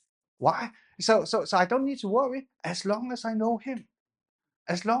 Why? So I don't need to worry as long as I know Him,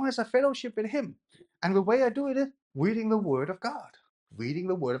 as long as I fellowship with Him. And the way I do it is reading the Word of God. Reading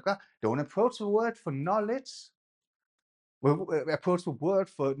the Word of God. Don't approach the Word for knowledge. We approach the Word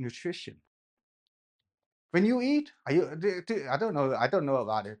for nutrition. When you eat, I don't know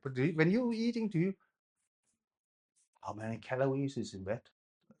about it, but when you eating, how many calories is in that?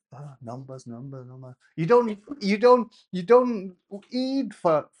 Numbers. You don't eat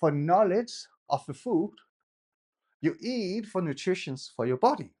for knowledge of the food. You eat for nutrition for your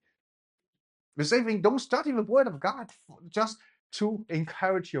body. The same thing. Don't study the Word of God just to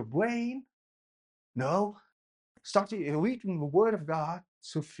encourage your brain. No, study reading the Word of God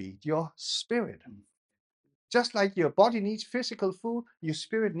to feed your spirit. Just like your body needs physical food, your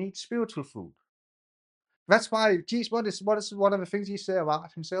spirit needs spiritual food. That's why Jesus. What is one of the things He said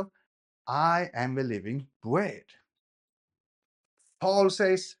about Himself? I am the living bread. Paul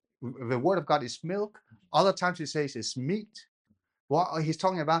says the Word of God is milk. Other times he says it's meat. What he's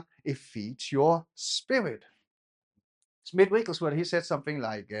talking about, it feeds your spirit. Smith Wigglesworth, he said something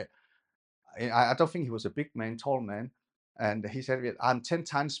like, I don't think he was a big man, tall man, and he said, I'm 10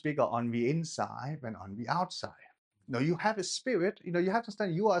 times bigger on the inside than on the outside. No, you have a spirit. You have to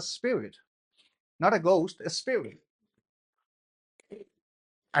understand you are a spirit, not a ghost, a spirit.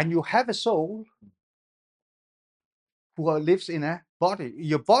 And you have a soul who lives in a body.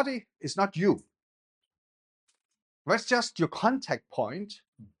 Your body is not you. That's just your contact point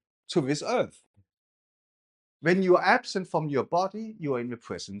to this earth. When you are absent from your body, you are in the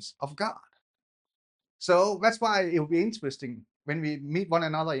presence of God. So that's why it will be interesting when we meet one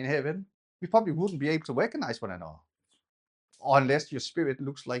another in heaven. We probably wouldn't be able to recognize one another unless your spirit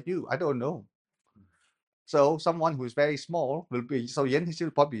looks like you. I don't know. So someone who is very small will be, so Yen, he's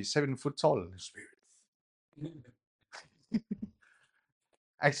still probably 7 foot tall in his spirit.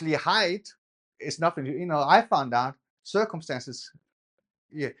 Actually, height is nothing. I found out circumstances.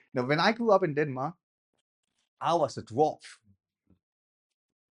 Yeah. When I grew up in Denmark, I was a dwarf.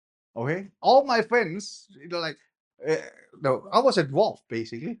 Okay, all my friends, uh, no, I was a dwarf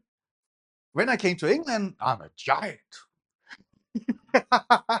basically. When I came to England, I'm a giant.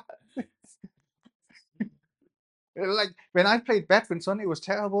 Like when I played badminton, it was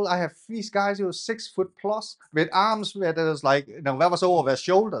terrible. I have these guys who were 6 foot plus with arms where there was that was over their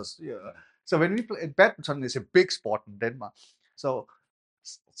shoulders. Yeah. So when we play badminton, it's a big sport in Denmark. So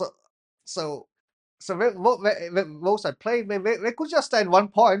so so so those I played, they could just stand 1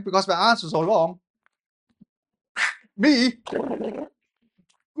 point because their arms were so long. Me,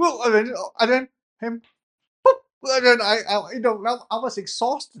 well, and then him. And then I was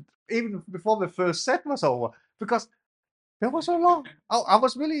exhausted even before the first set was over because they were so long. I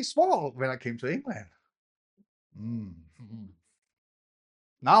was really small when I came to England. Mm.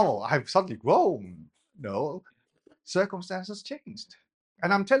 Now I've suddenly grown. No, circumstances changed.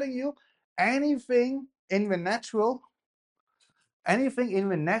 And I'm telling you, anything in the natural,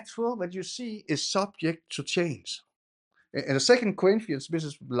 that you see is subject to change. In the 2 Corinthians, this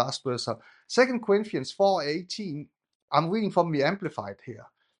is the last verse, 2 Corinthians 4:18, I'm reading from the Amplified here.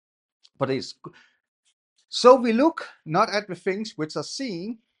 But it's so we look not at the things which are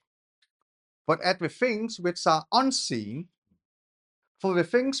seen, but at the things which are unseen. For the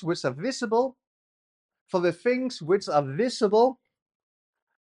things which are visible,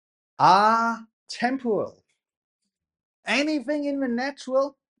 are temporal. Anything in the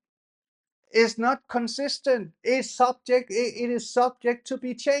natural is not consistent. It is subject to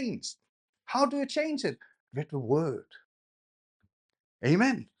be changed. How do you change it? With the word.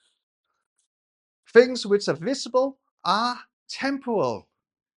 Amen. Things which are visible are temporal.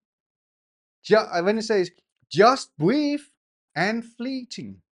 When it says just brief and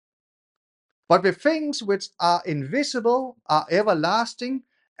fleeting. But the things which are invisible are everlasting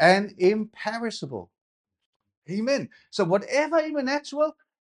and imperishable. Amen. So whatever in the natural,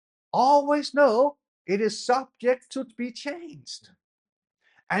 always know it is subject to be changed.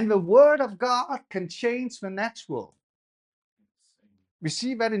 And the word of God can change the natural. We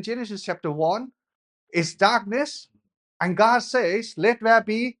see that in Genesis chapter 1. It's darkness, and God says, let there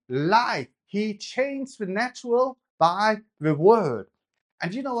be light. He changed the natural by the word.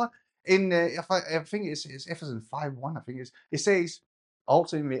 And you know what? In I think it's Ephesians 5:1, I think it says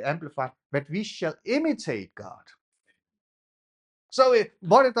also in the Amplified that we shall imitate God. So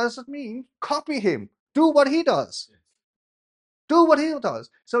what does it mean? Copy him. Do what he does. Do what he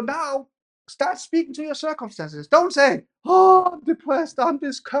does. So now start speaking to your circumstances. Don't say, oh, I'm depressed, I'm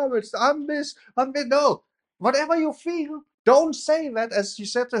discouraged, I'm this, I'm this. No. Whatever you feel, don't say that, as you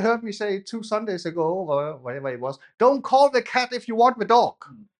said to heard me say 2 Sundays ago, or whatever it was. Don't call the cat if you want the dog.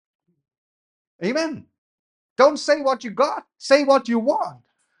 Amen. Don't say what you got, say what you want.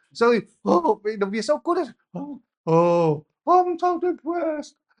 So, we're so good at, I'm so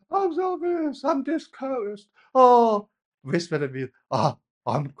depressed, I'm so this, I'm discouraged. Oh, whisper to me,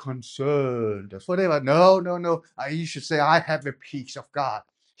 I'm concerned. Whatever. No. You should say, I have the peace of God.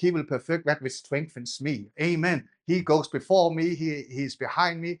 He will perfect that which strengthens me. Amen. He goes before me. He's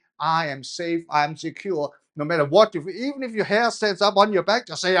behind me. I am safe. I am secure. No matter what, even if your hair stands up on your back,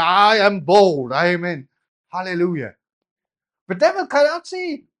 just say, I am bold. Amen. Hallelujah. The devil cannot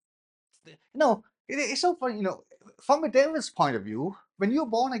see. It's so funny, from the devil's point of view, when you're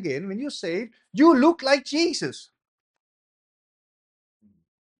born again, when you're saved, you look like Jesus.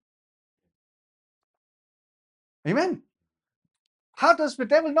 Amen. How does the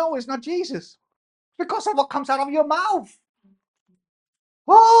devil know it's not Jesus? Because of what comes out of your mouth.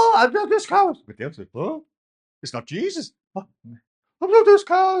 Oh, I'm not this coward. The devil says, oh, it's not Jesus. Oh, I'm not this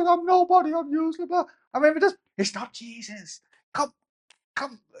coward. I'm nobody. I'm useless. I mean, it's not Jesus. Come,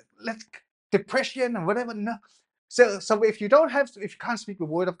 let's depression and whatever. No. So if you can't speak the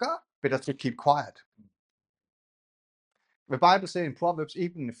word of God, better to keep quiet. The Bible says in Proverbs,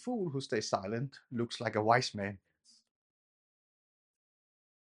 even a fool who stays silent looks like a wise man.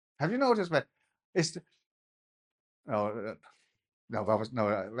 Have you noticed that? It's no,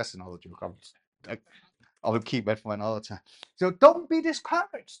 that's another joke. I will keep that for another time. So don't be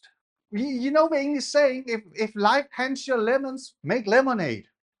discouraged. You know the English saying, if life hands you lemons, make lemonade.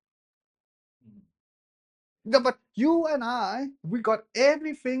 No, but you and I, we got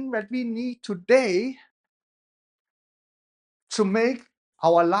everything that we need today to make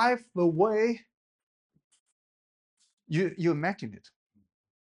our life the way you imagine it.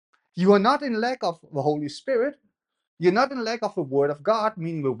 You are not in lack of the Holy Spirit. You're not in lack of the word of God,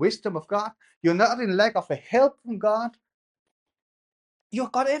 meaning the wisdom of God. You're not in lack of the help from God.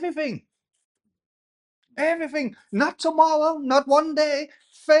 You've got everything. Everything. Not tomorrow, not one day.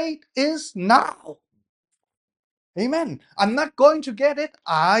 Faith is now. Amen. I'm not going to get it.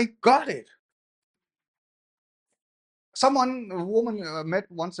 I got it. A woman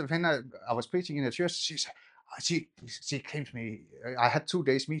met once when I was preaching in a church. She came to me. I had 2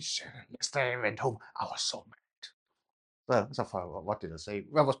 days meet. Yesterday I went home. I was so mad. Well, so far, what did I say?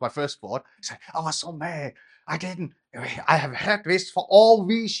 That was my first thought. I was so mad. I have had this for all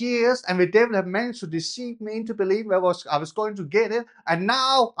these years, and the devil had managed to deceive me into believing I was going to get it. And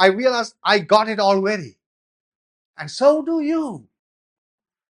now I realize I got it already. And so do you.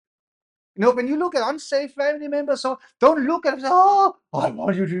 When you look at unsaved family members, so don't look at them and say, oh, I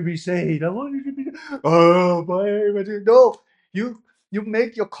want you to be saved. I want you to be, oh, boy. No, you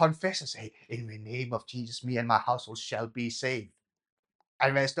make your confession, say, in the name of Jesus, me and my household shall be saved.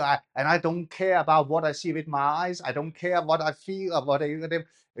 And I don't care about what I see with my eyes. I don't care what I feel or what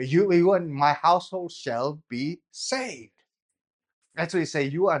you and my household shall be saved. Actually say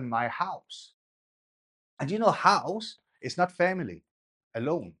you and my house. And house is not family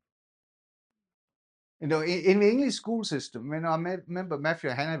alone. In the English school system, when I remember Matthew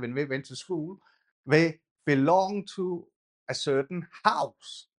and Hannah, when they went to school, they belong to a certain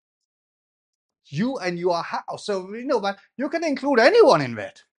house. You and your house. So but you can include anyone in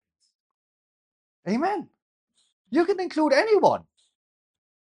that. Amen. You can include anyone.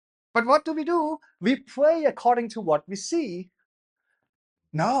 But what do? We pray according to what we see.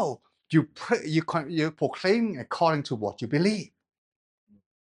 No, you pray, you proclaim according to what you believe.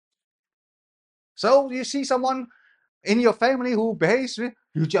 So you see someone in your family who behaves,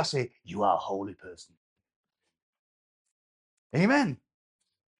 you just say, you are a holy person. Amen.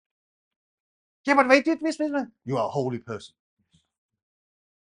 Yeah, but they did this. You are a holy person.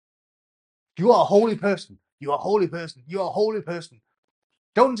 You are a holy person. You are a holy person. You are a holy person.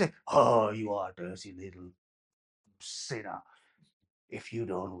 Don't say, oh, you are a dirty little sinner. If you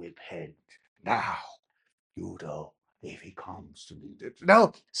don't repent now, you know, if he comes to me.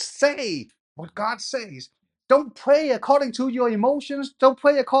 No, say what God says. Don't pray according to your emotions. Don't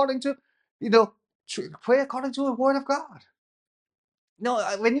pray according to, pray according to the word of God. No,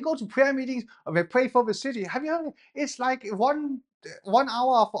 when you go to prayer meetings, we pray for the city. Have you heard it? It's like 1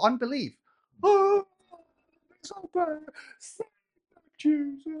 hour of unbelief. Oh, so bad.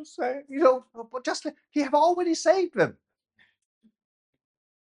 Jesus, but just he have already saved them.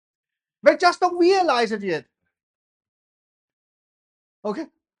 They just don't realize it yet. Okay,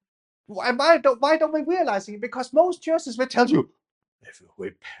 why don't we realize it? Because most churches will tell you, if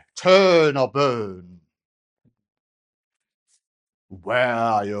you turn or burn, where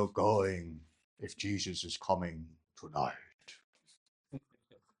are you going if Jesus is coming tonight?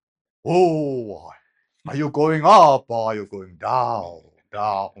 Oh, are you going up or are you going down,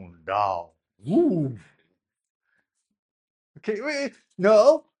 down, down? Ooh. Okay,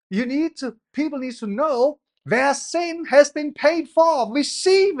 no, people need to know their sin has been paid for.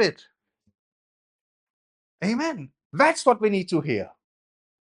 Receive it. Amen. That's what we need to hear.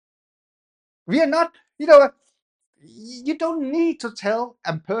 We are not, you don't need to tell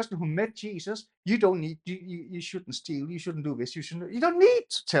a person who met Jesus, you shouldn't steal, you shouldn't do this, you don't need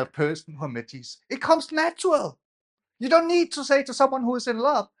to tell a person who met Jesus. It comes natural. You don't need to say to someone who is in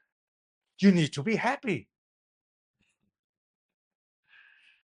love, you need to be happy.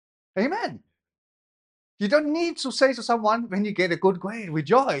 Amen. You don't need to say to someone when you get a good grade,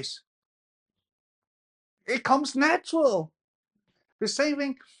 rejoice. It comes natural. The same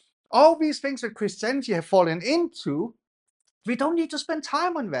thing, all these things that Christianity have fallen into, we don't need to spend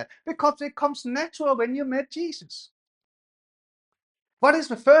time on that because it comes natural when you met Jesus. What is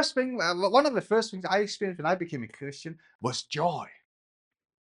the first thing? One of the first things I experienced when I became a Christian was joy.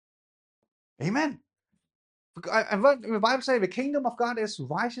 Amen. And what the Bible says, the kingdom of God is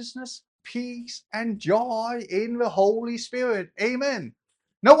righteousness, peace, and joy in the Holy Spirit. Amen.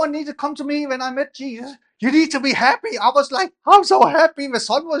 No one needs to come to me when I met Jesus. You need to be happy. I was like, I'm so happy. The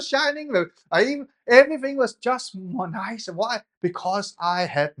sun was shining. Everything was just more nice. Why? Because I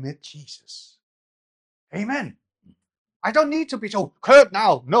had met Jesus. Amen. I don't need to be told, Kurt,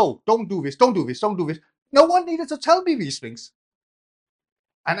 now. No, don't do this. Don't do this. Don't do this. No one needed to tell me these things.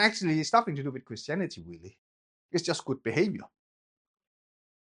 And actually, it's nothing to do with Christianity, really. It's just good behavior.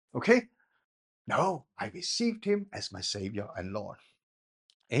 Okay? No, I received him as my Savior and Lord.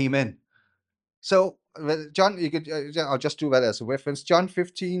 Amen. So, John, I'll just do that as a reference. John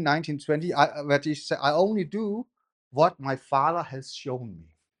 15, 19, 20, where he said, I only do what my Father has shown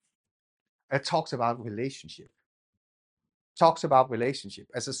me. It talks about relationship. Talks about relationship.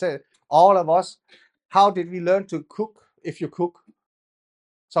 As I said, all of us, how did we learn to cook? If you cook,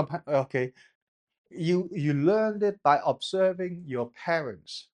 okay, you learned it by observing your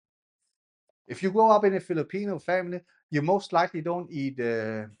parents. If you grow up in a Filipino family, you most likely don't eat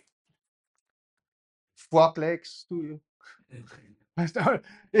frog legs, do you?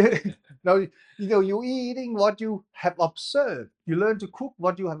 No, you're eating what you have observed. You learn to cook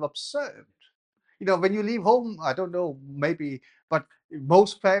what you have observed. When you leave home, I don't know, maybe, but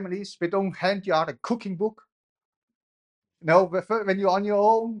most families, they don't hand you out a cooking book. No, but when you're on your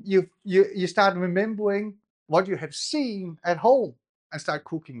own, you start remembering what you have seen at home and start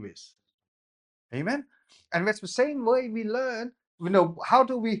cooking with. Amen. And that's the same way we learn. How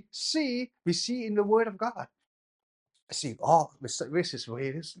do we see? We see in the Word of God. I see, this is the way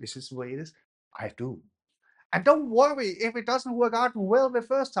it is. This is the way it is. I do. And don't worry if it doesn't work out well the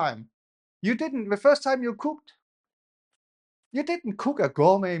first time. The first time you cooked, you didn't cook a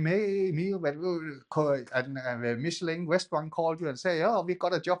gourmet meal that and a Michelin restaurant called you and say, oh, we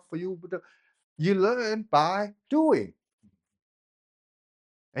got a job for you. But you learn by doing.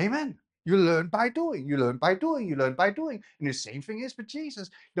 Amen. You learn by doing. You learn by doing. You learn by doing. And the same thing is with Jesus.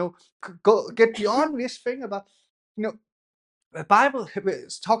 Go get beyond this thing about, the Bible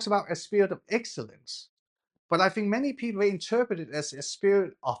talks about a spirit of excellence. But I think many people interpret it as a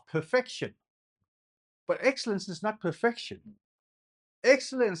spirit of perfection. But excellence is not perfection.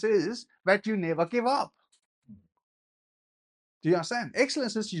 Excellence is that you never give up. Do you understand?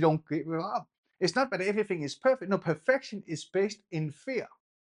 Excellence is you don't give up. It's not that everything is perfect. No, perfection is based in fear.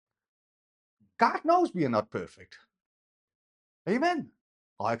 God knows we are not perfect. Amen.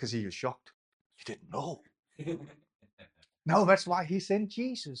 Oh, I can see you're shocked. You didn't know. No, that's why he sent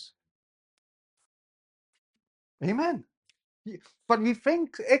Jesus. Amen. But we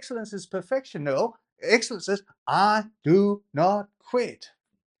think excellence is perfection. No, excellence is I do not quit.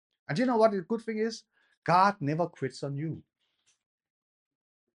 And you know what the good thing is? God never quits on you.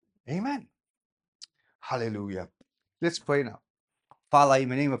 Amen. Hallelujah. Let's pray now. Father, in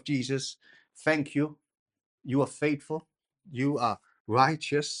the name of Jesus, thank you. You are faithful. You are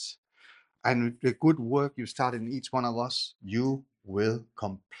righteous. And the good work you started in each one of us, you will complete.